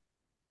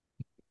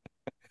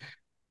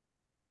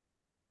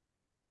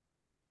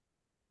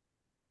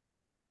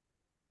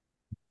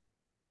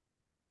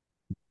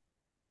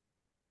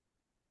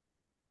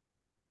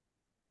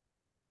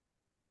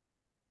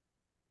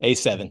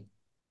 A7.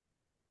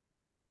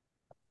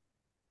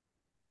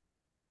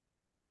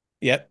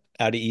 Yep,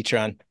 Audi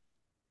e-tron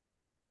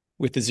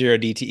with the 0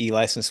 DTE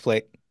license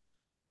plate.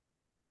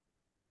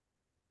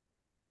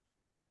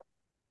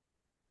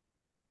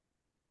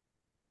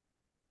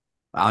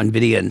 Wow,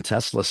 Nvidia and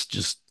Tesla's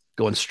just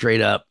going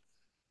straight up.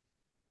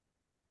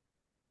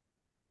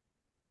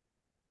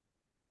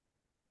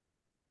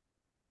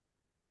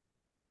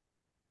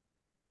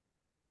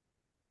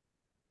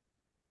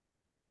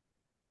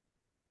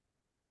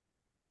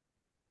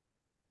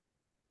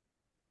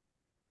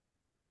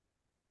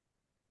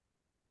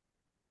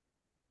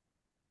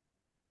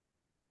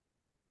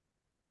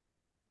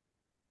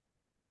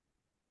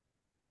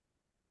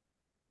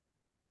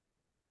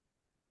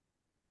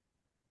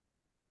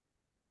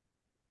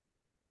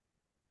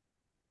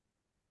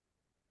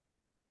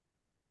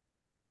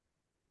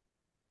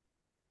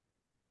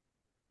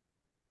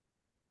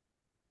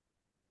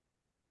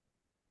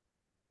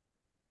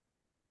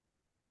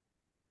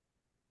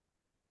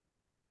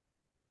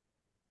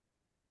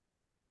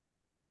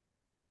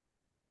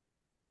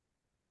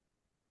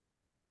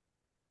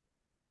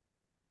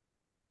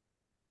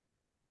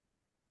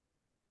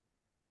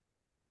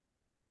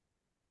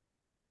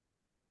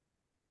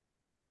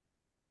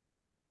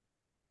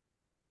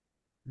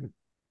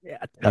 Yeah,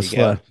 There you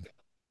go. Tesla.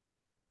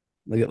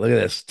 Look at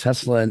this.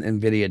 Tesla and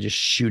Nvidia just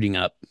shooting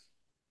up.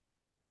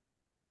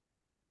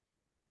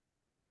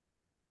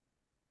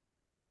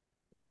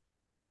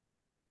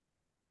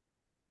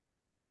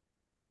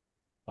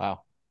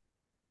 Wow.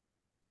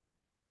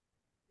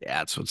 Yeah,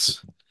 that's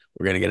what's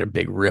we're gonna get a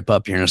big rip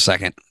up here in a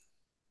second.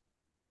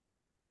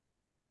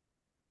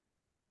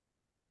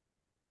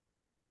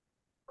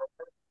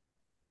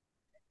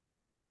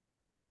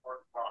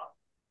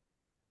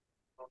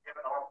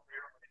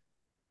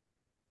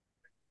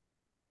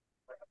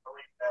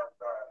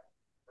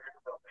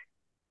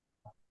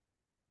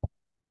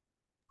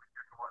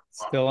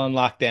 Still on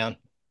lockdown.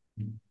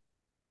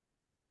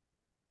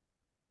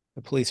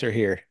 The police are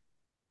here.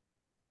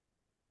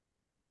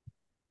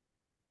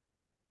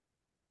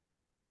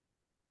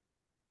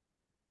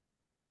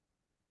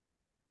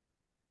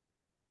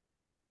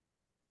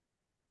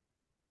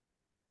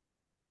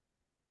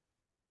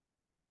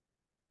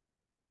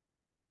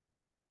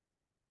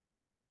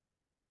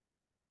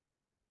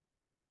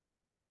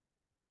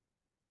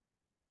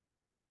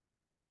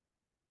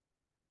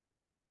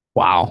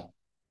 Wow.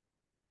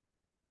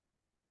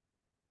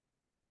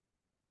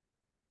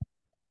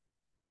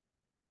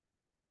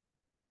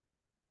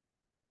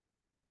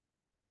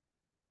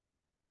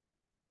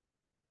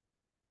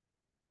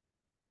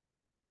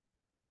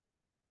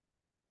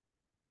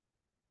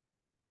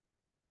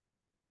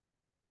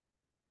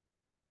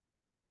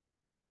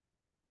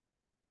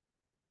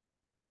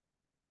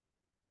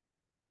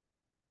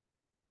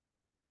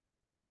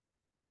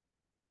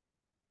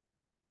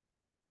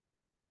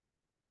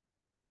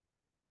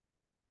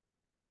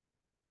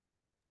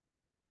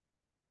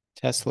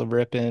 Tesla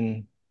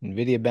ripping,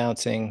 Nvidia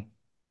bouncing.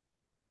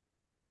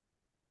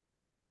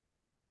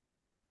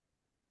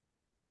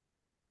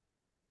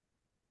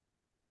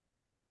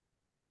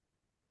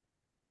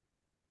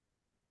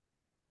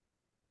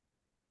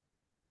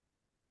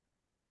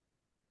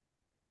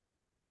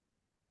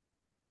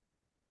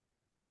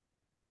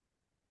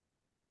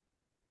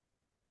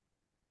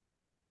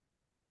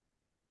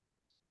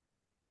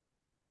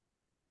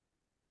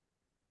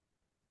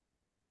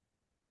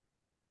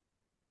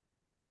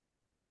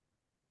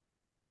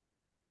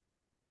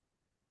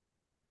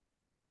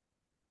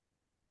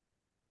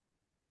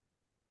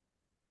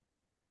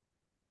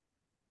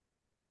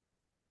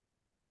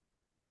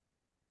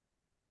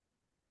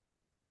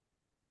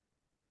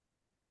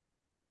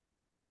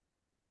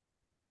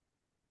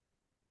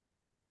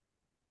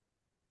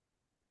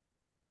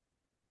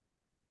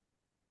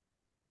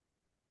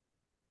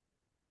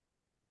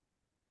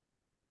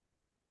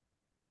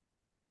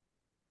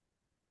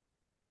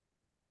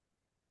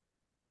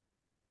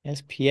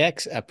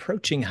 SPX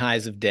approaching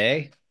highs of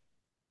day.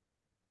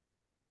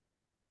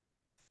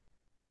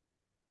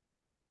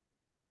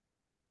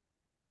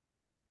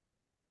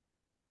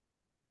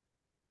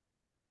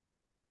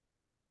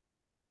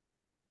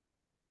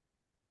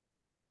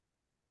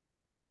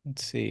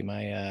 Let's see,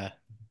 my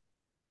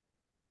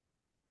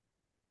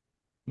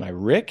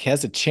Rick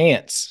has a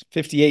chance,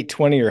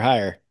 58.20 or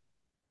higher.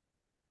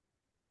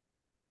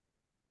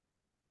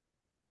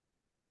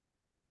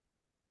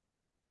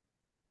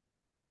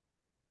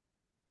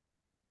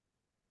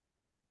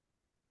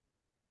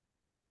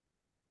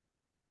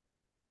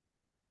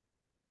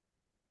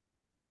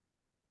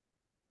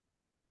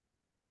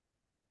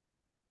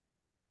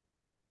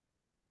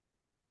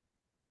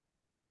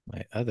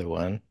 My other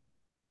one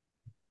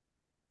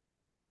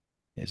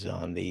is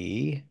on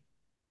the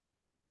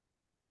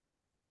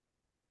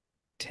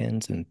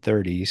 10s and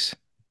 30s.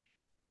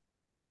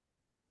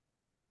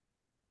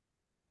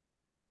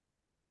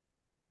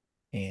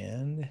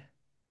 And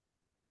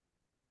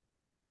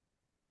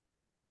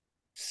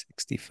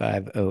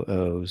 65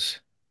 OOs.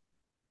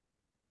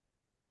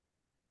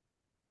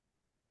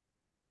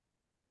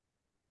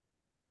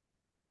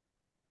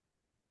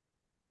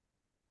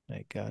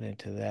 I got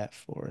into that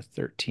for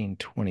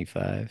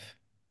 13.25.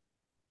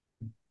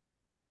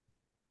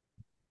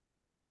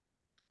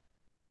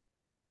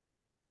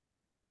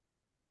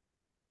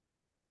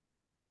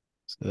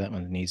 So that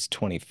one needs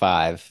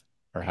 25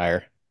 or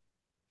higher.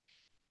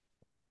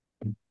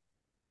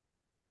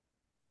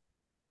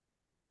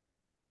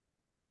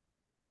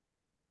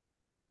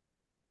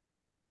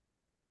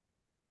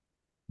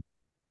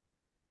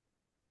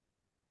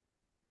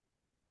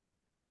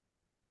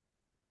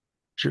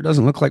 Sure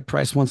doesn't look like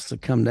price wants to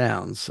come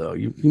down, so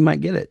you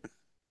might get it.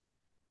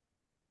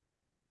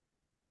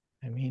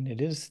 I mean,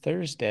 it is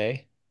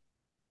Thursday.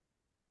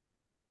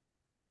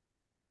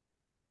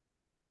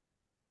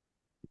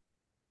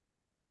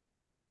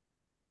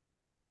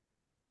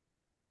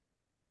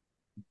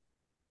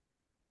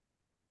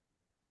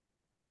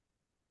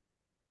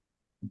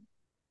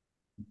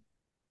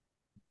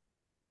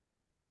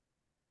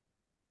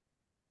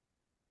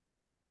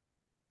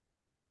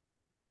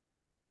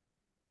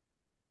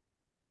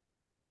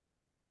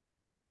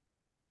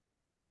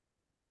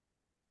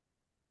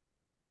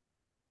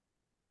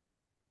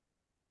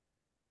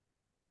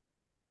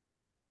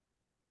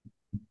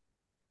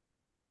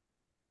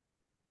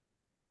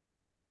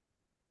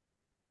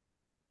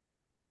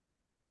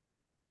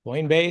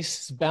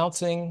 Coinbase is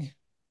bouncing.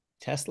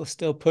 Tesla's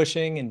still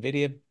pushing.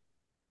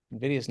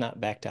 Nvidia's not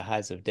back to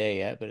highs of day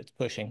yet, but it's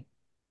pushing.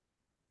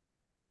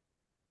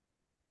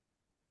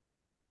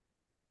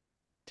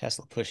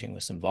 Tesla pushing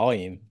with some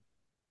volume.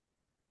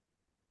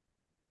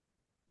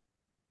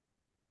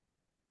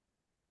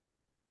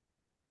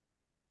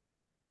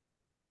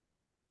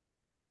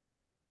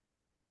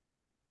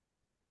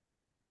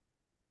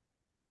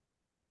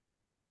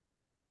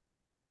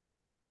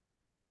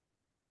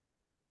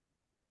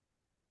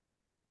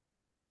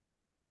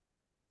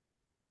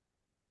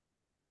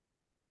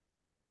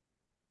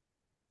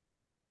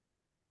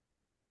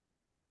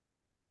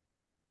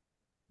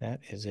 That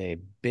is a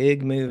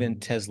big move in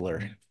Tesla.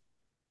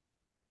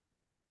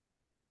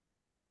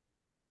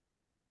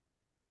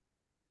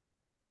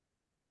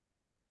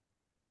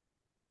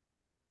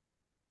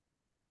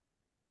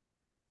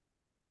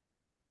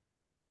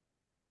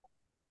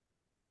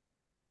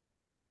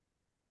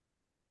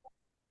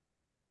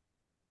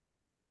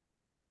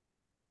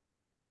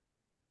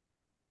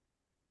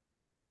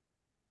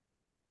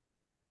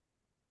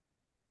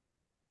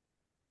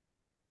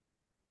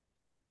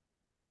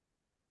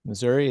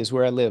 Missouri is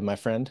where I live, my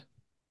friend.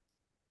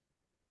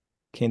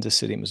 Kansas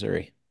City,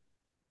 Missouri.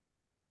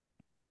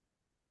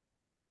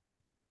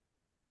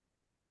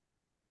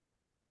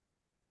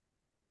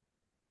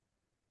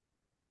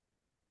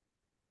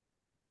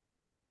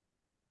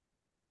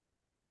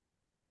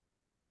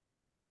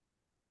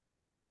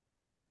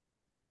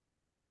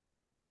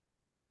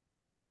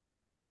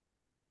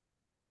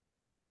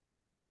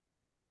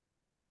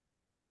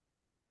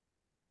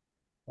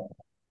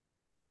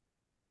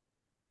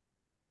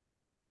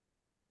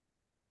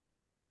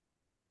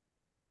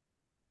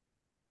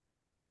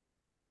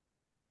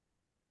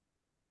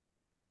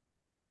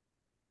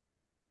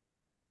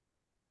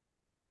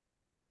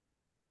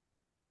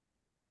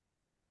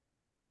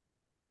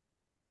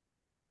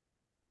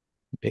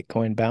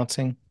 Bitcoin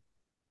bouncing.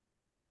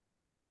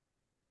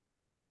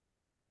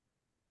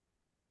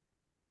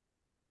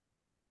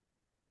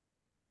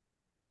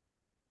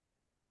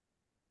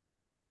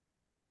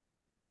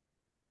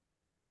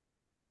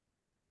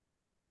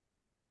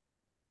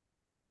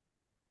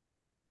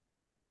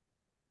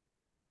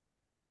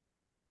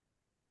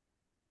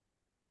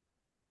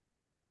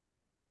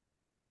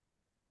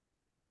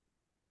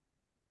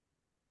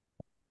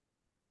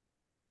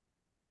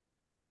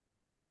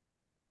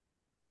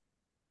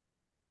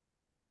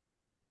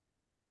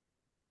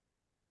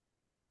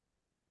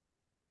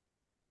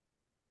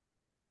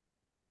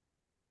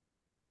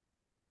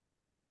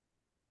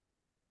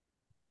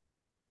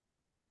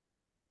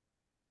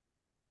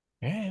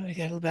 All right, we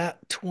got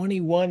about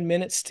 21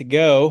 minutes to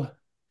go.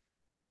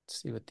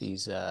 Let's see what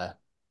these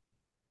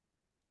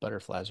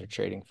butterflies are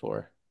trading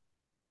for.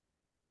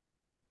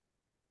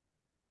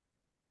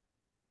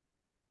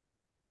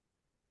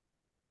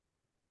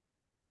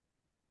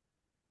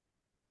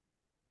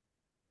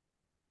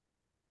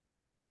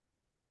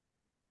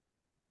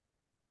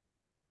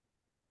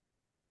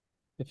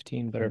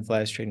 $15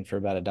 butterflies trading for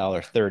about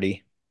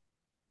 $1.30.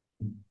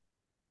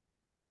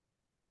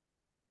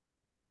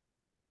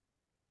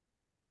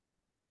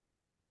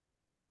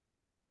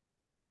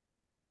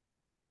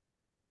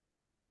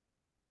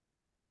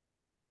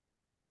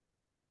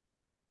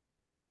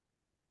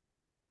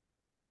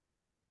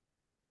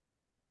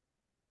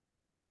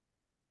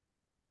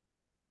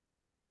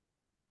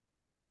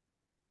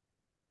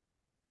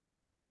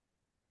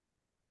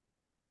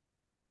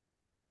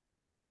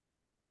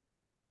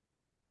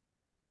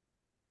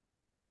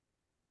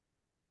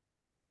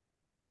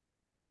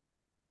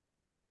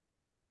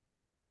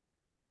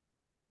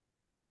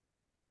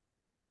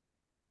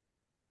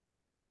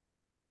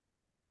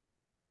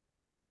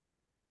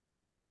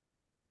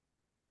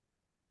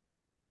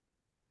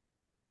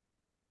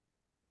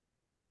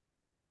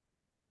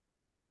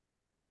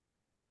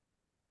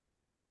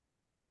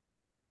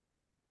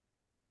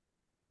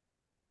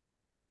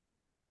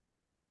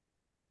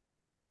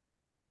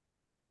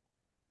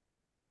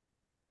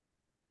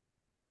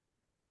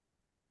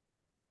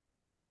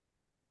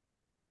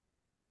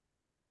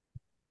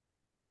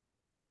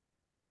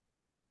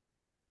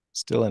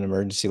 Still an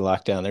emergency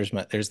lockdown.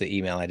 There's the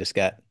email I just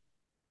got.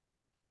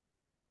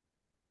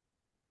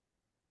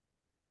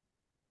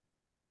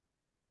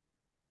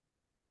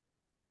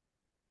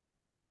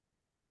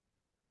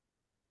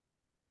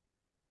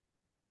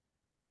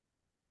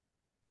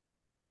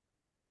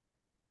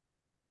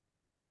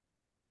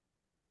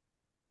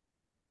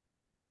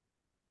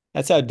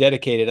 That's how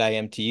dedicated I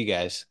am to you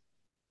guys.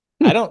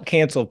 I don't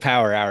cancel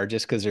power hour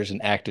just because there's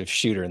an active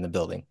shooter in the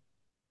building.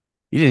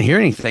 You didn't hear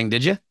anything,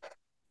 did you?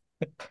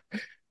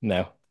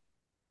 No.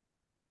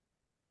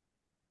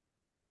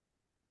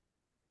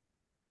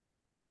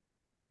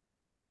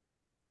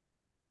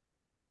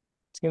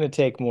 It's going to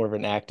take more of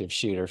an active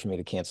shooter for me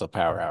to cancel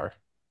power hour.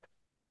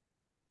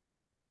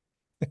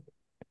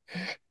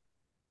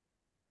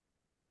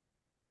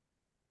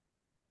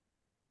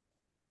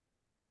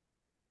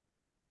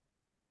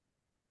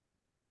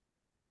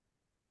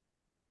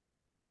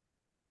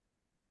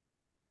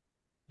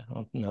 I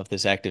don't know if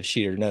this active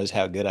shooter knows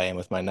how good I am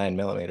with my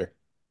 9mm.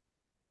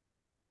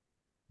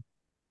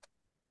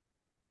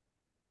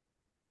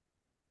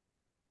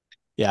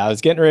 Yeah, I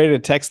was getting ready to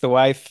text the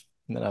wife,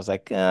 and then I was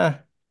like, I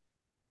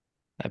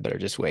better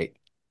just wait.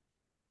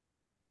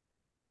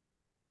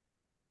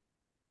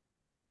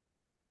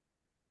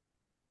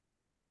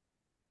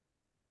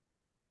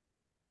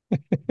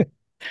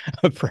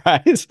 A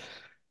prize?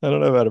 I don't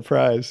know about a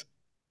prize.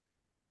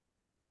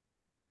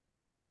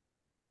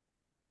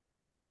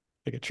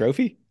 Like a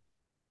trophy?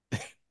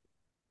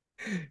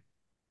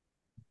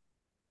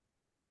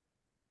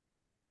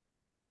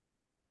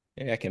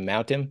 Maybe I can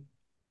mount him,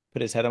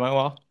 put his head on my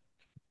wall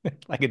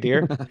like a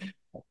deer.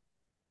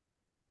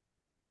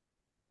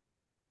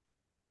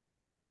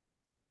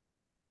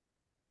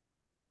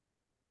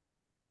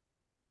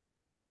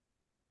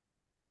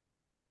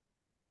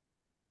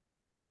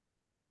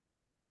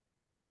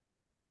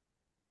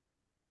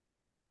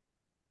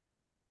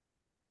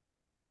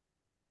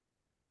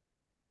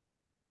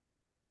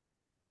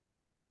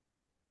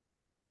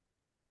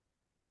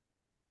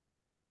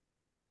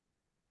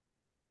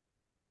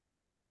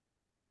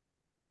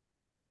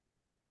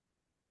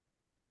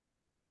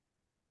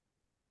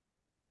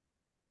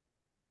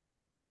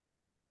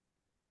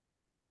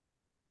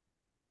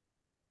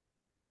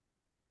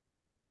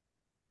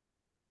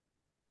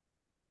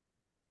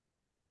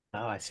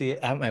 Oh, I see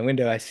it out my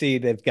window. I see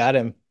they've got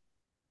him.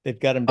 They've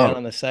got him down Oh,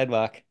 on the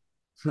sidewalk.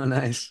 oh,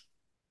 nice.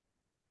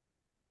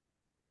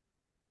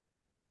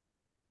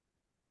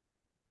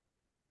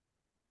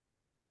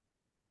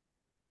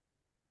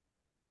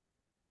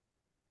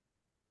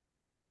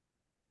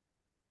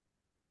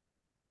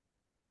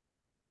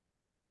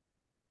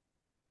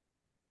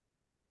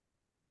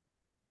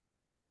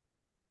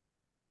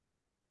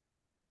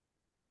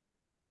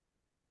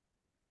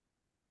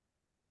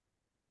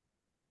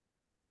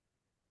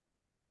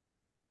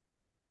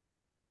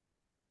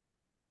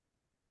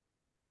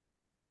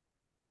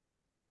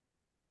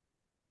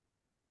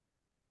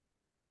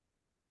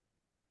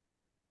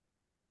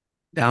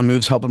 Down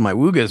moves helping my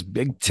Woogas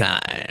big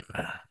time.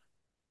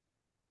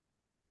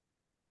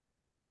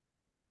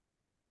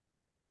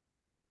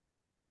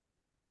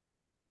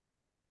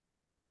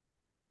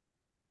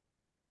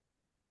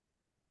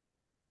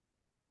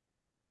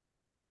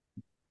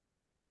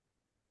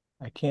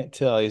 I can't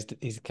tell.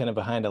 He's kind of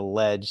behind a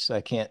ledge, so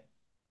I can't.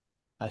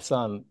 I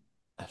saw him.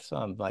 I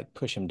saw him like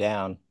push him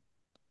down.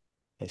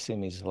 I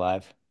assume he's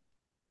alive.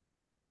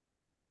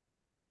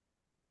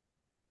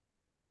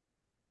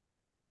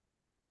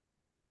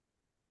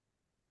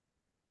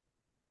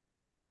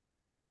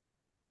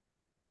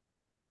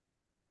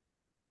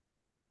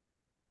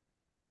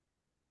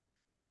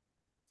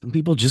 Some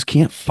people just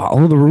can't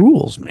follow the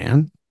rules,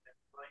 man.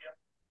 William,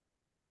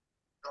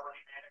 facility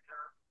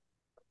manager,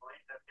 the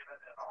police have given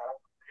an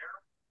all clear.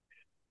 It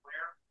is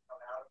clear.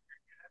 Come out of your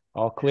unit.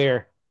 All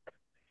clear.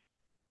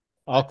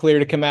 All clear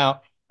to come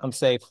out. I'm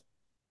safe.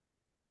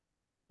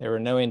 There were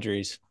no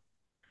injuries.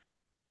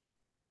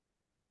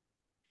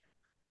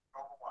 Go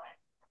away.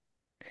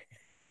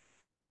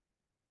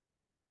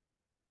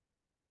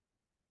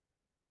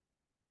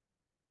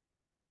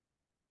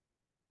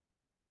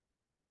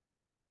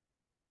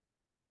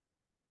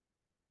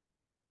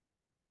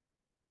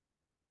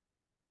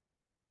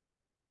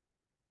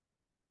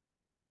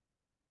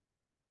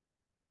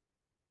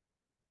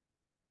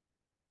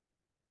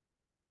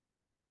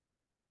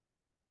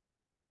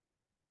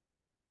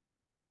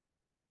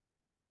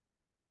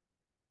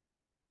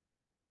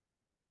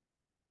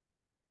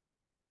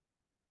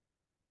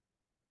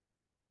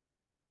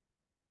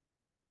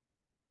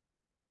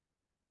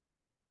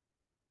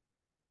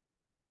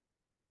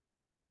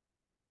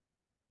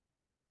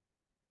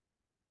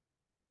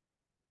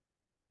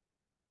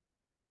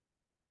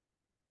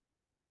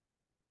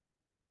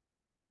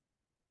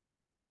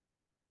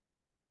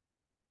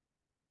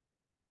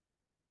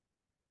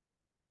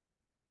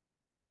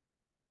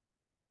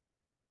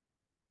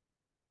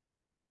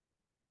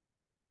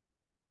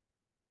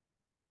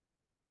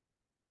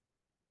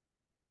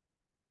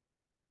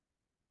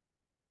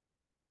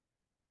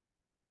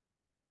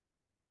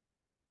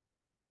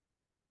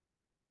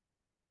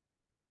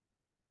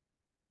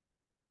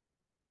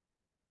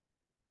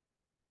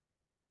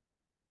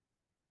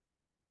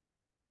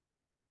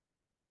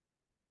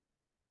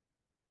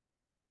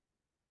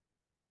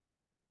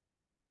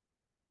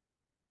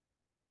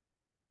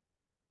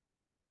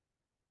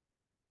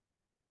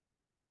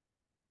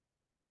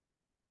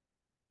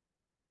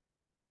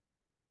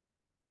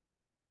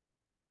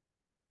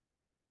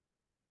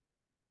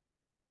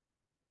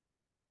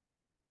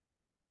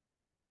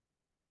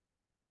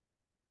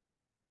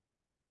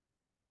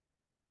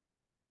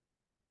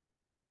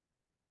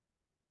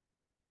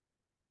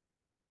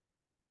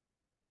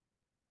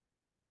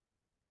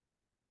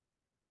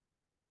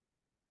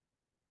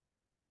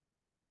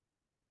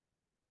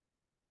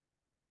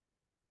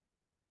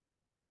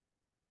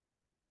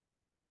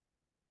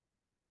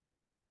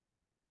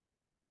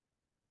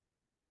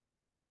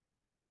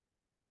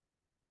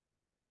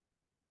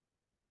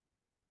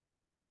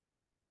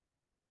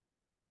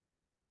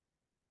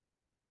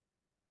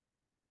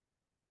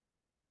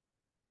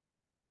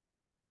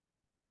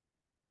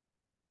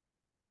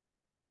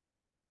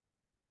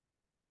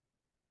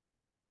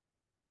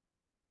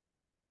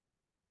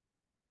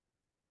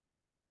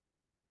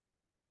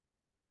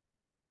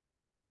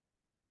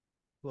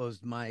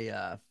 Closed my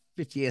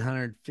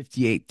 5,800,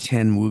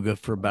 5,810 Wooga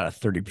for about a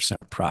 30%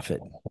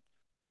 profit.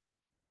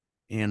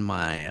 And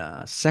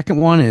my second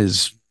one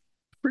is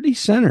pretty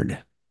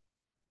centered.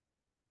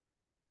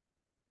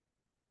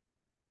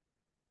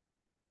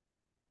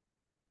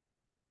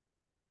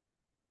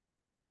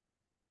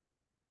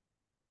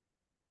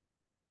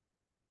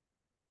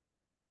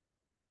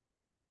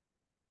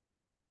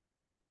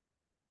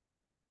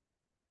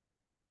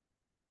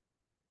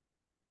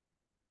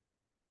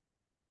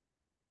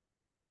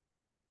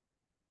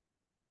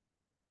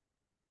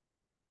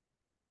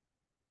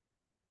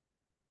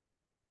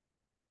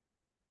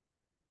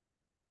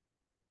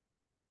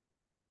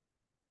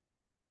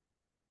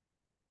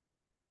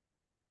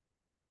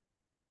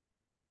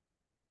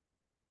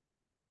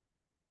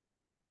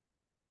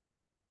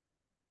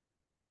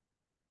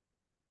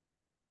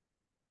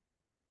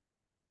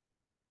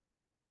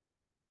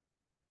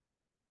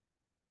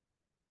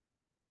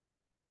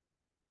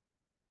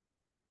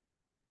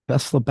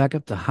 Tesla back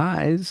up to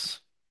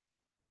highs.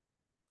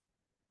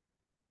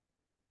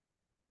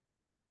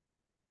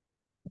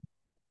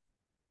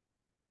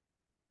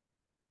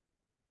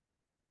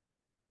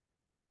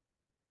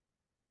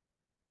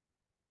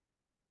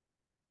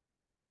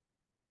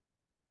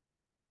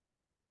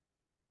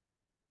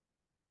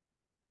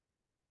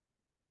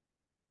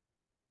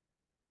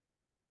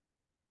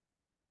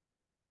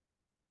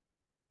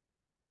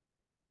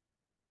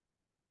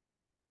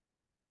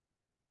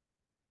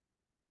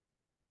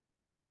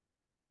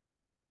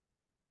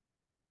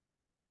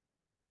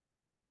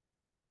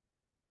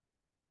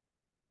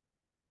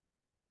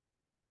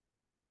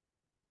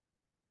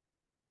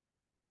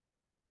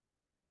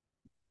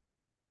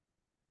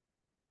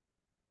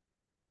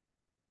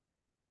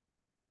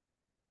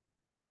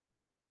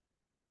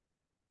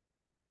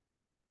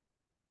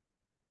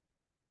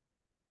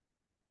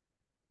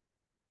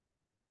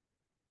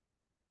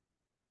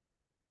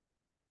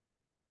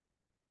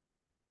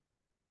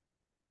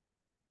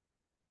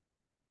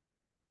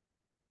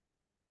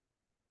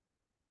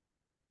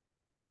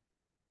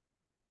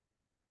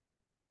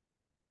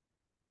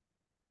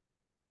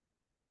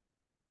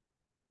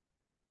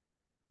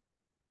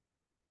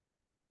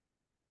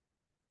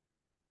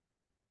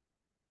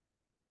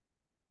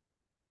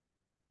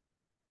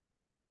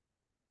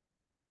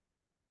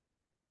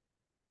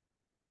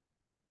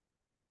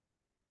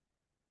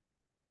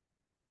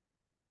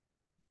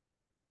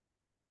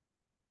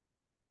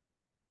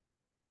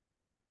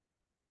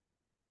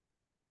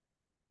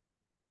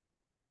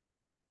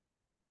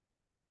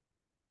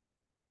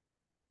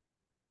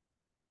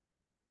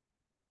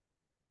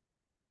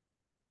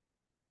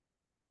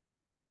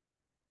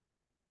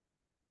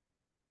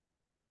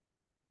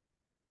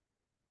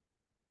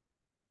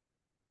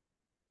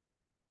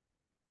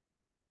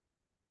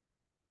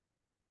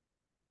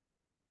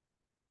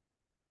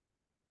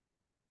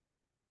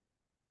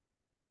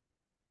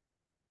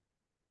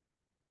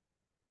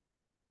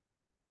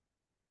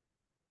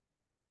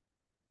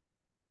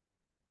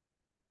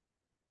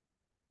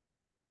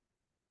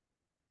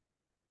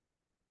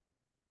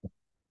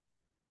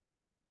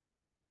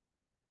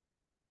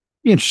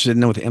 Be interested to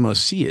know what the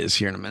MOC is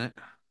here in a minute.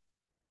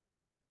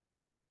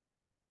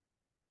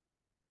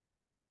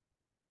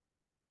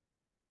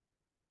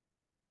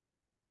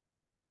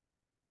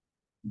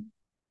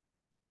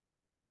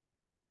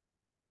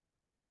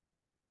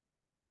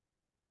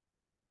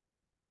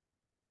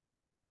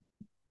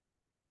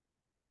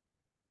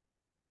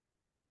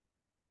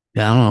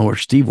 Yeah, I don't know where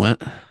Steve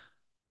went.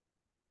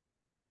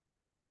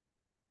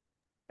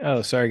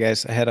 Oh, sorry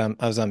guys. I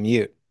was on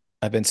mute.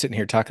 I've been sitting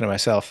here talking to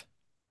myself.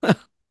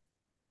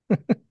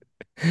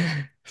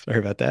 Sorry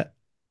about that.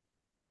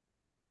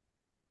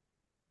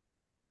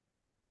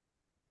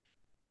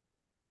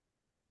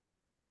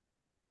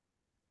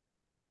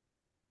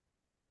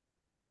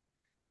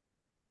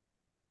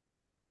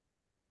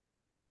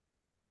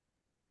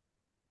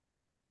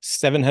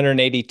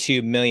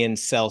 $782 million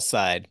sell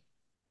side.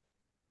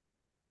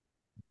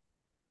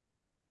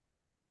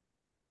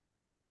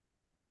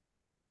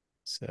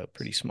 So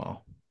pretty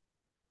small.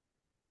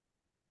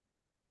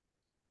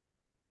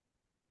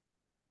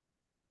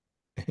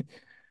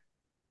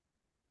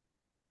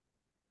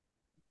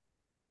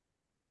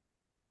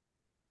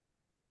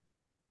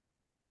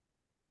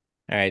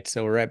 All right,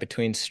 so we're right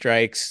between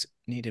strikes.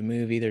 Need to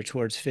move either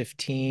towards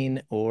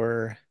 15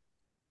 or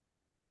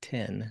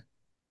 10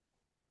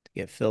 to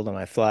get filled on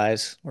my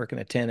flies. Working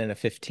a 10 and a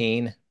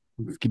 15.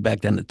 Let's get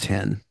back down to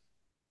 10.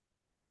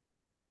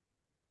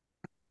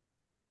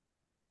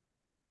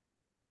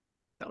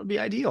 That would be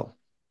ideal.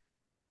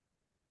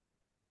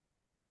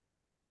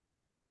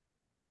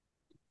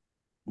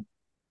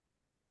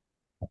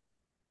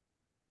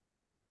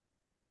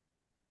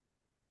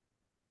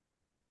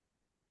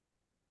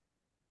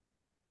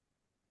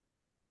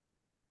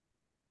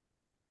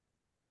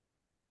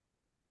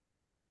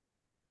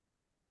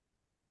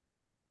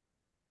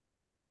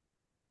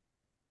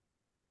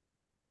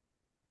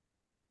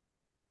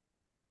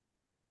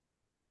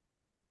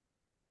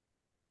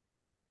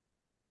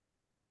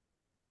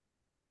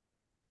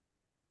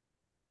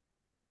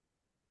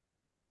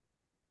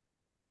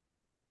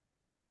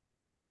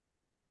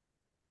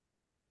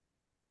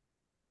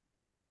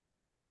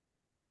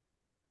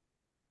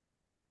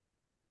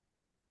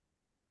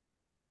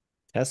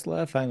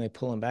 Tesla finally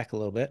pulling back a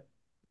little bit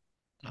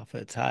off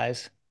of its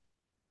highs.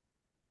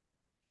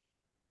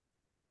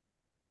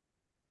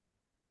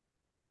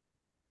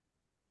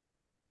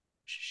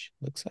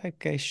 Looks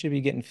like I should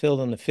be getting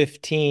filled on the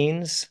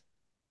 15s.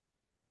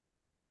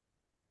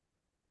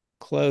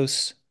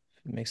 Close.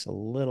 It makes a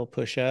little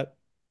push up.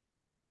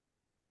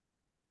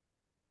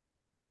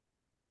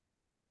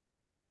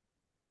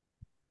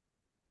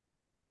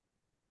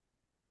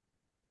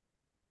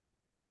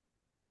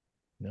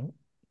 Nope.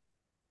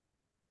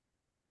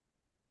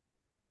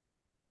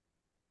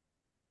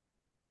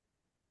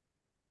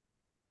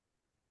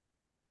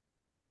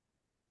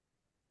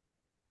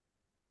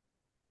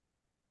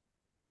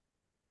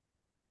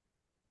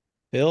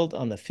 Filled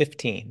on the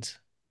 15s.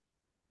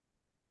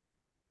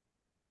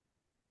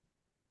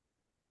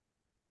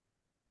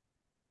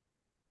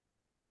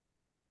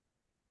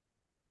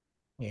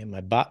 And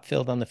my bot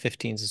filled on the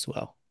 15s as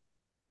well.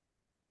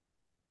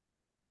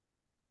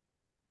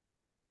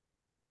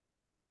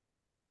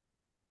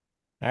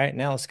 All right,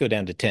 now let's go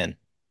down to 10.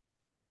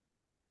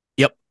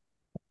 Yep.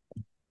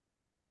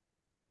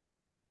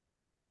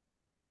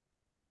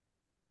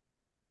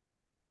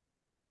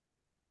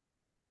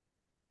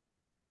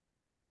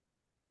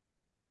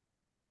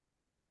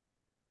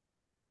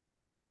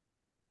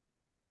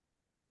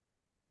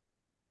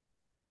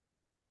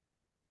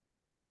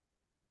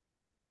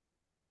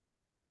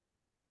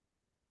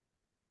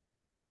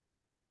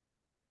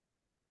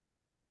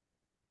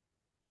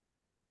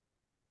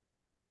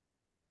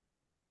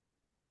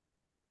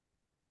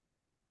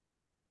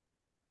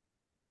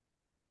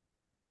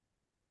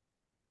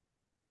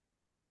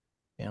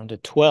 Down to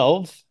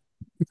 12.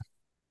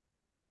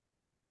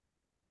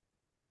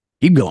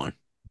 Keep going.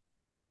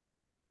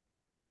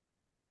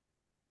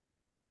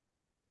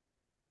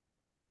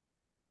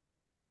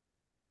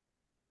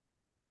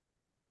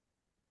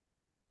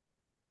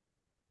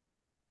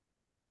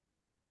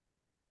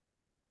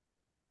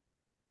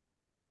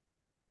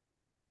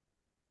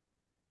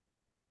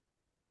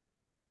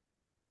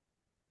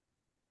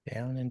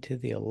 Down into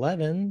the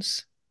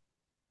 11s.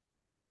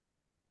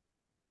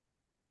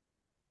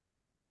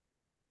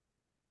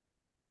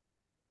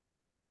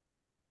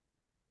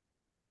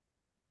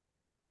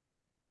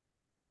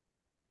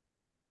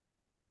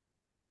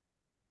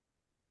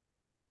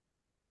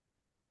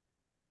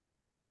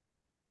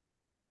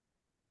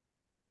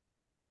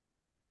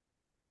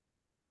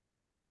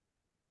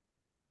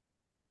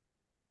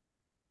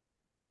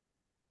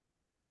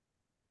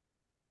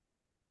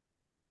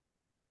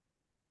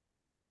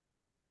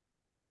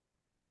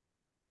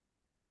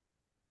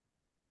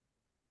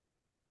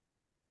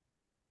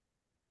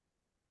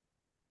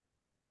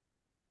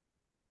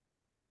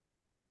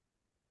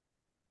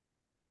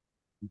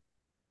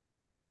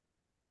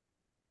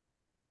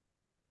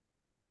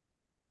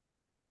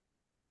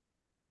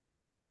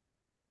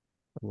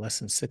 Less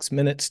than 6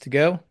 minutes to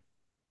go. A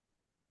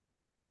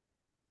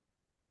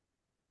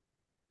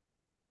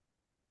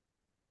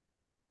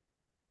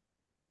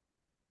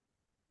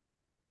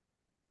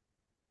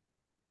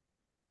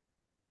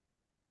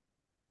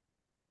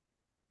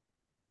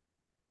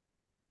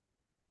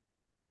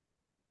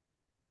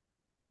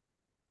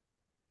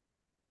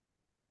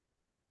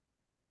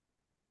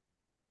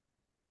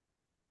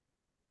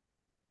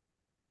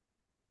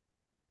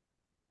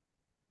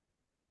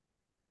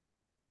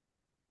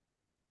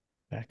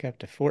Back up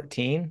to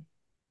 14.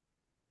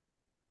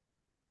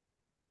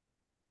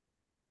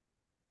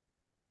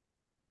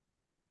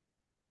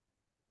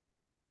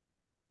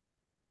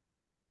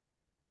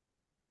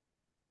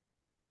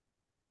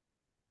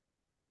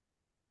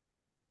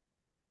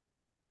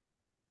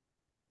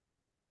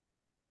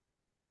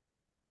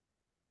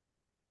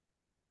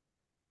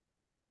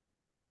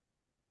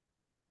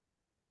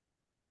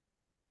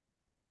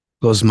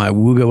 Goes my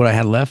Wooga, what I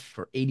had left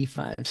for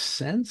 85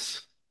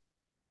 cents.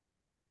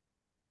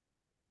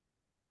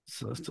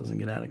 So this doesn't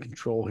get out of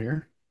control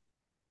here.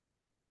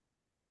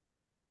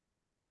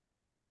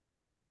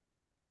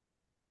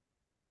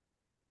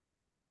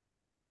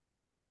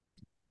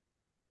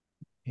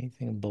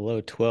 Anything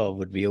below 12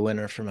 would be a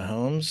winner for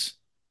Mahomes.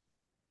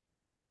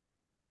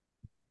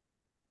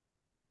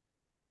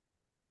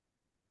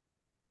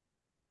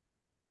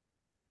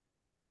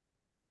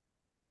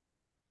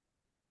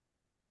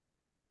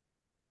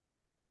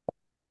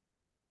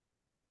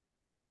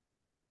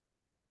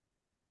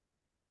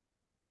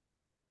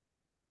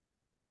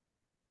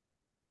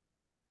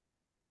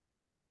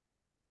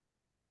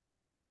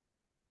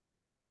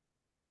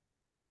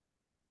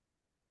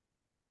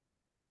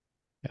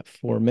 Got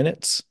 4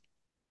 minutes.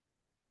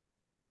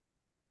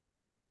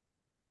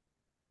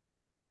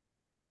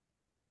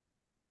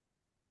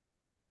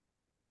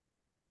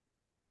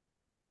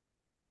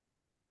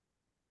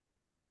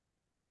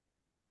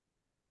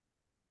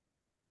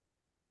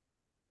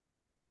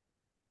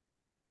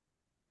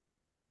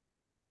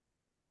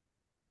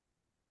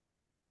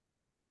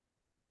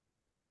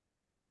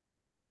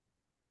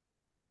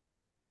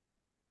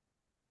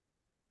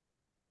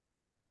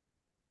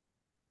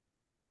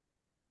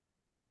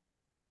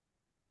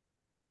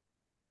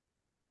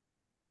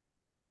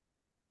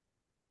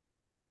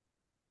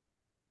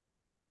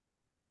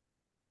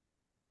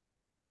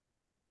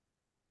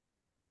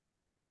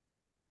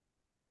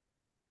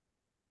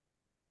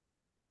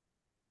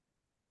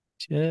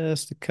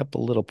 Just a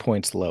couple little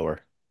points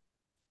lower.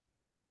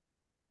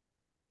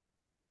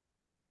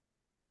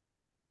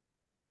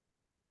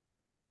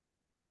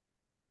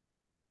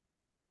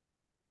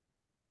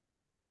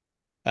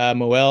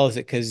 Moel, is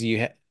it because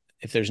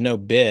if there's no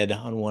bid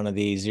on one of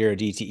these 0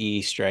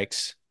 DTE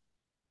strikes?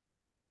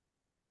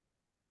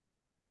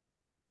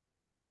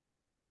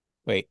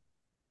 Wait,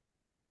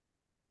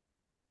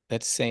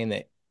 that's saying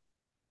that.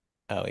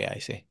 Oh, yeah, I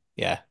see.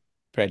 Yeah,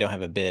 but I don't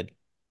have a bid.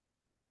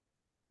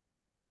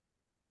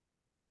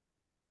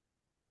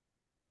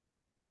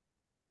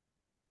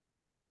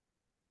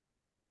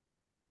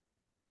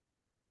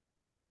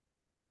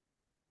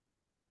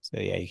 So,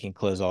 yeah, you can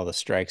close all the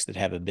strikes that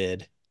have a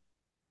bid.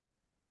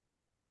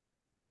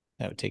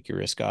 That would take your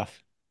risk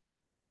off.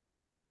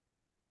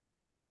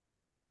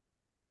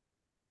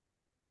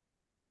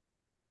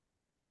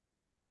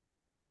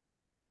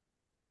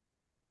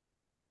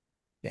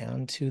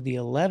 Down to the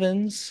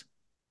 11s.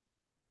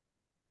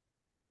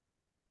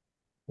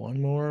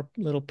 One more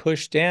little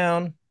push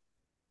down.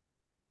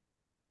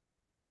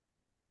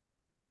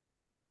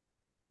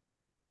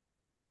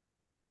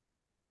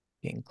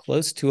 Getting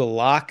close to a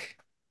lock.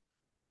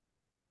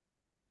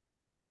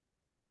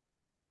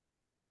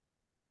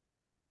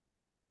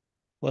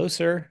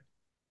 Closer.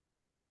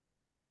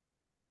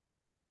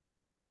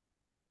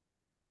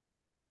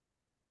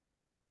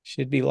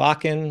 Should be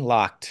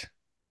locked.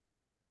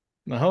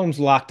 Mahomes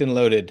locked and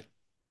loaded.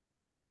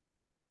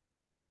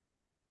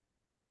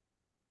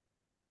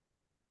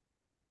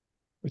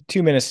 With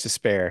 2 minutes to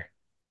spare.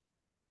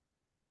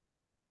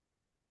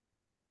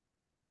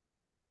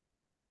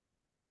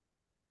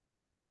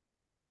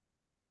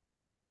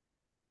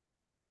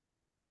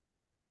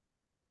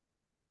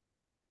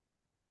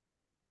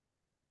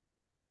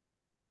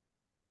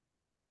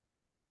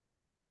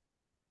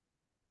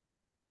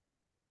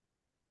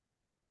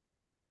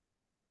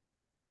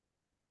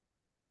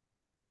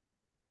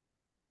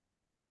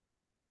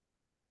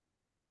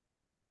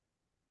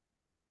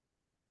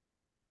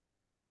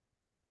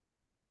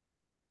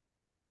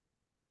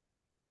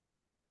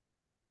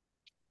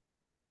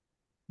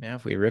 Now,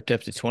 if we ripped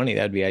up to 20,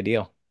 that'd be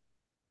ideal.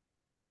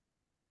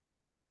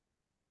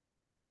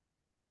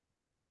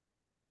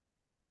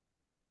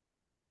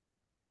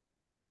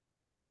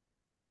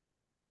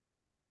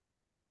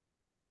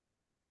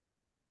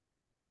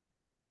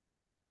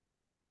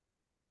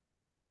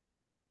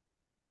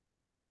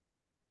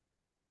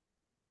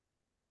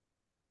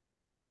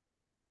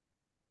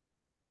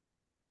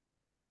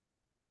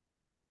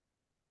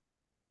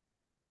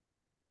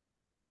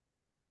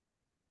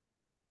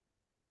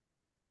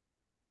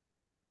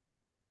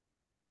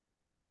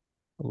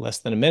 Less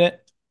than a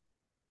minute.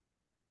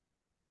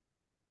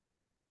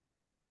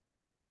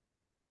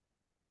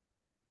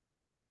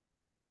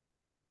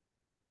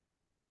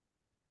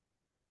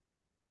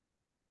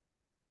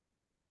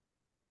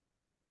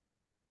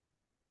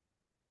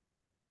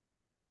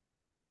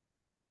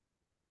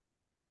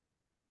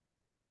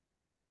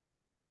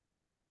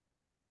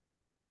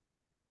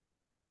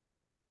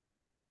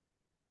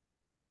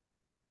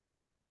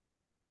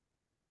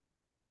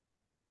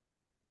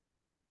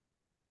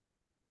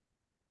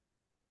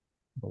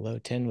 Below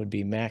 10 would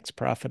be max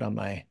profit on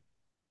my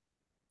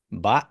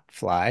bot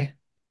fly.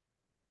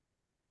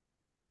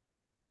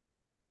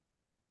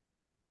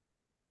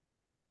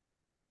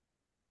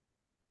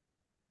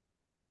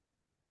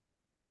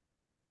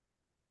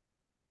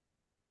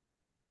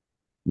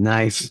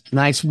 Nice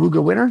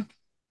Wooga winner.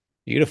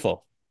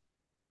 Beautiful.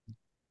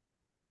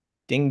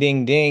 Ding,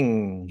 ding,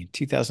 ding.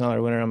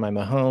 $2,000 winner on my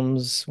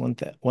Mahomes.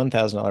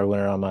 $1,000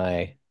 winner on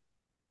my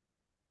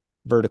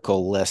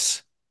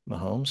vertical-less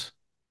Mahomes.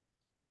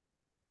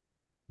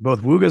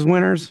 Both Wooga's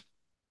winners.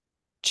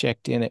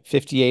 Checked in at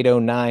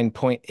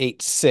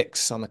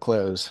 5809.86 on the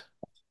close.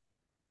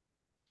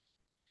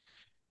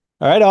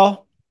 All right,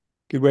 all.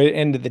 Good way to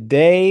end the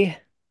day.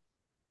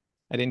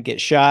 I didn't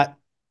get shot.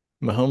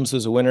 Mahomes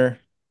was a winner.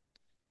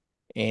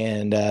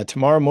 And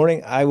tomorrow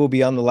morning, I will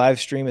be on the live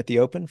stream at the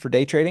Open for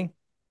day trading.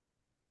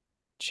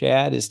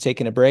 Chad is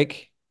taking a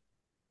break.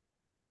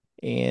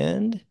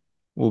 And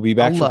we'll be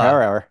back for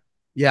Power Hour.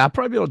 Yeah, I'll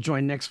probably be able to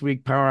join next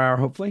week, Power Hour,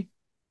 hopefully.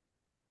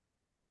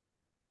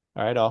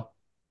 All right, all.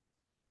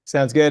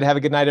 Sounds good. Have a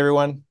good night,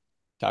 everyone.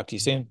 Talk to you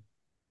soon.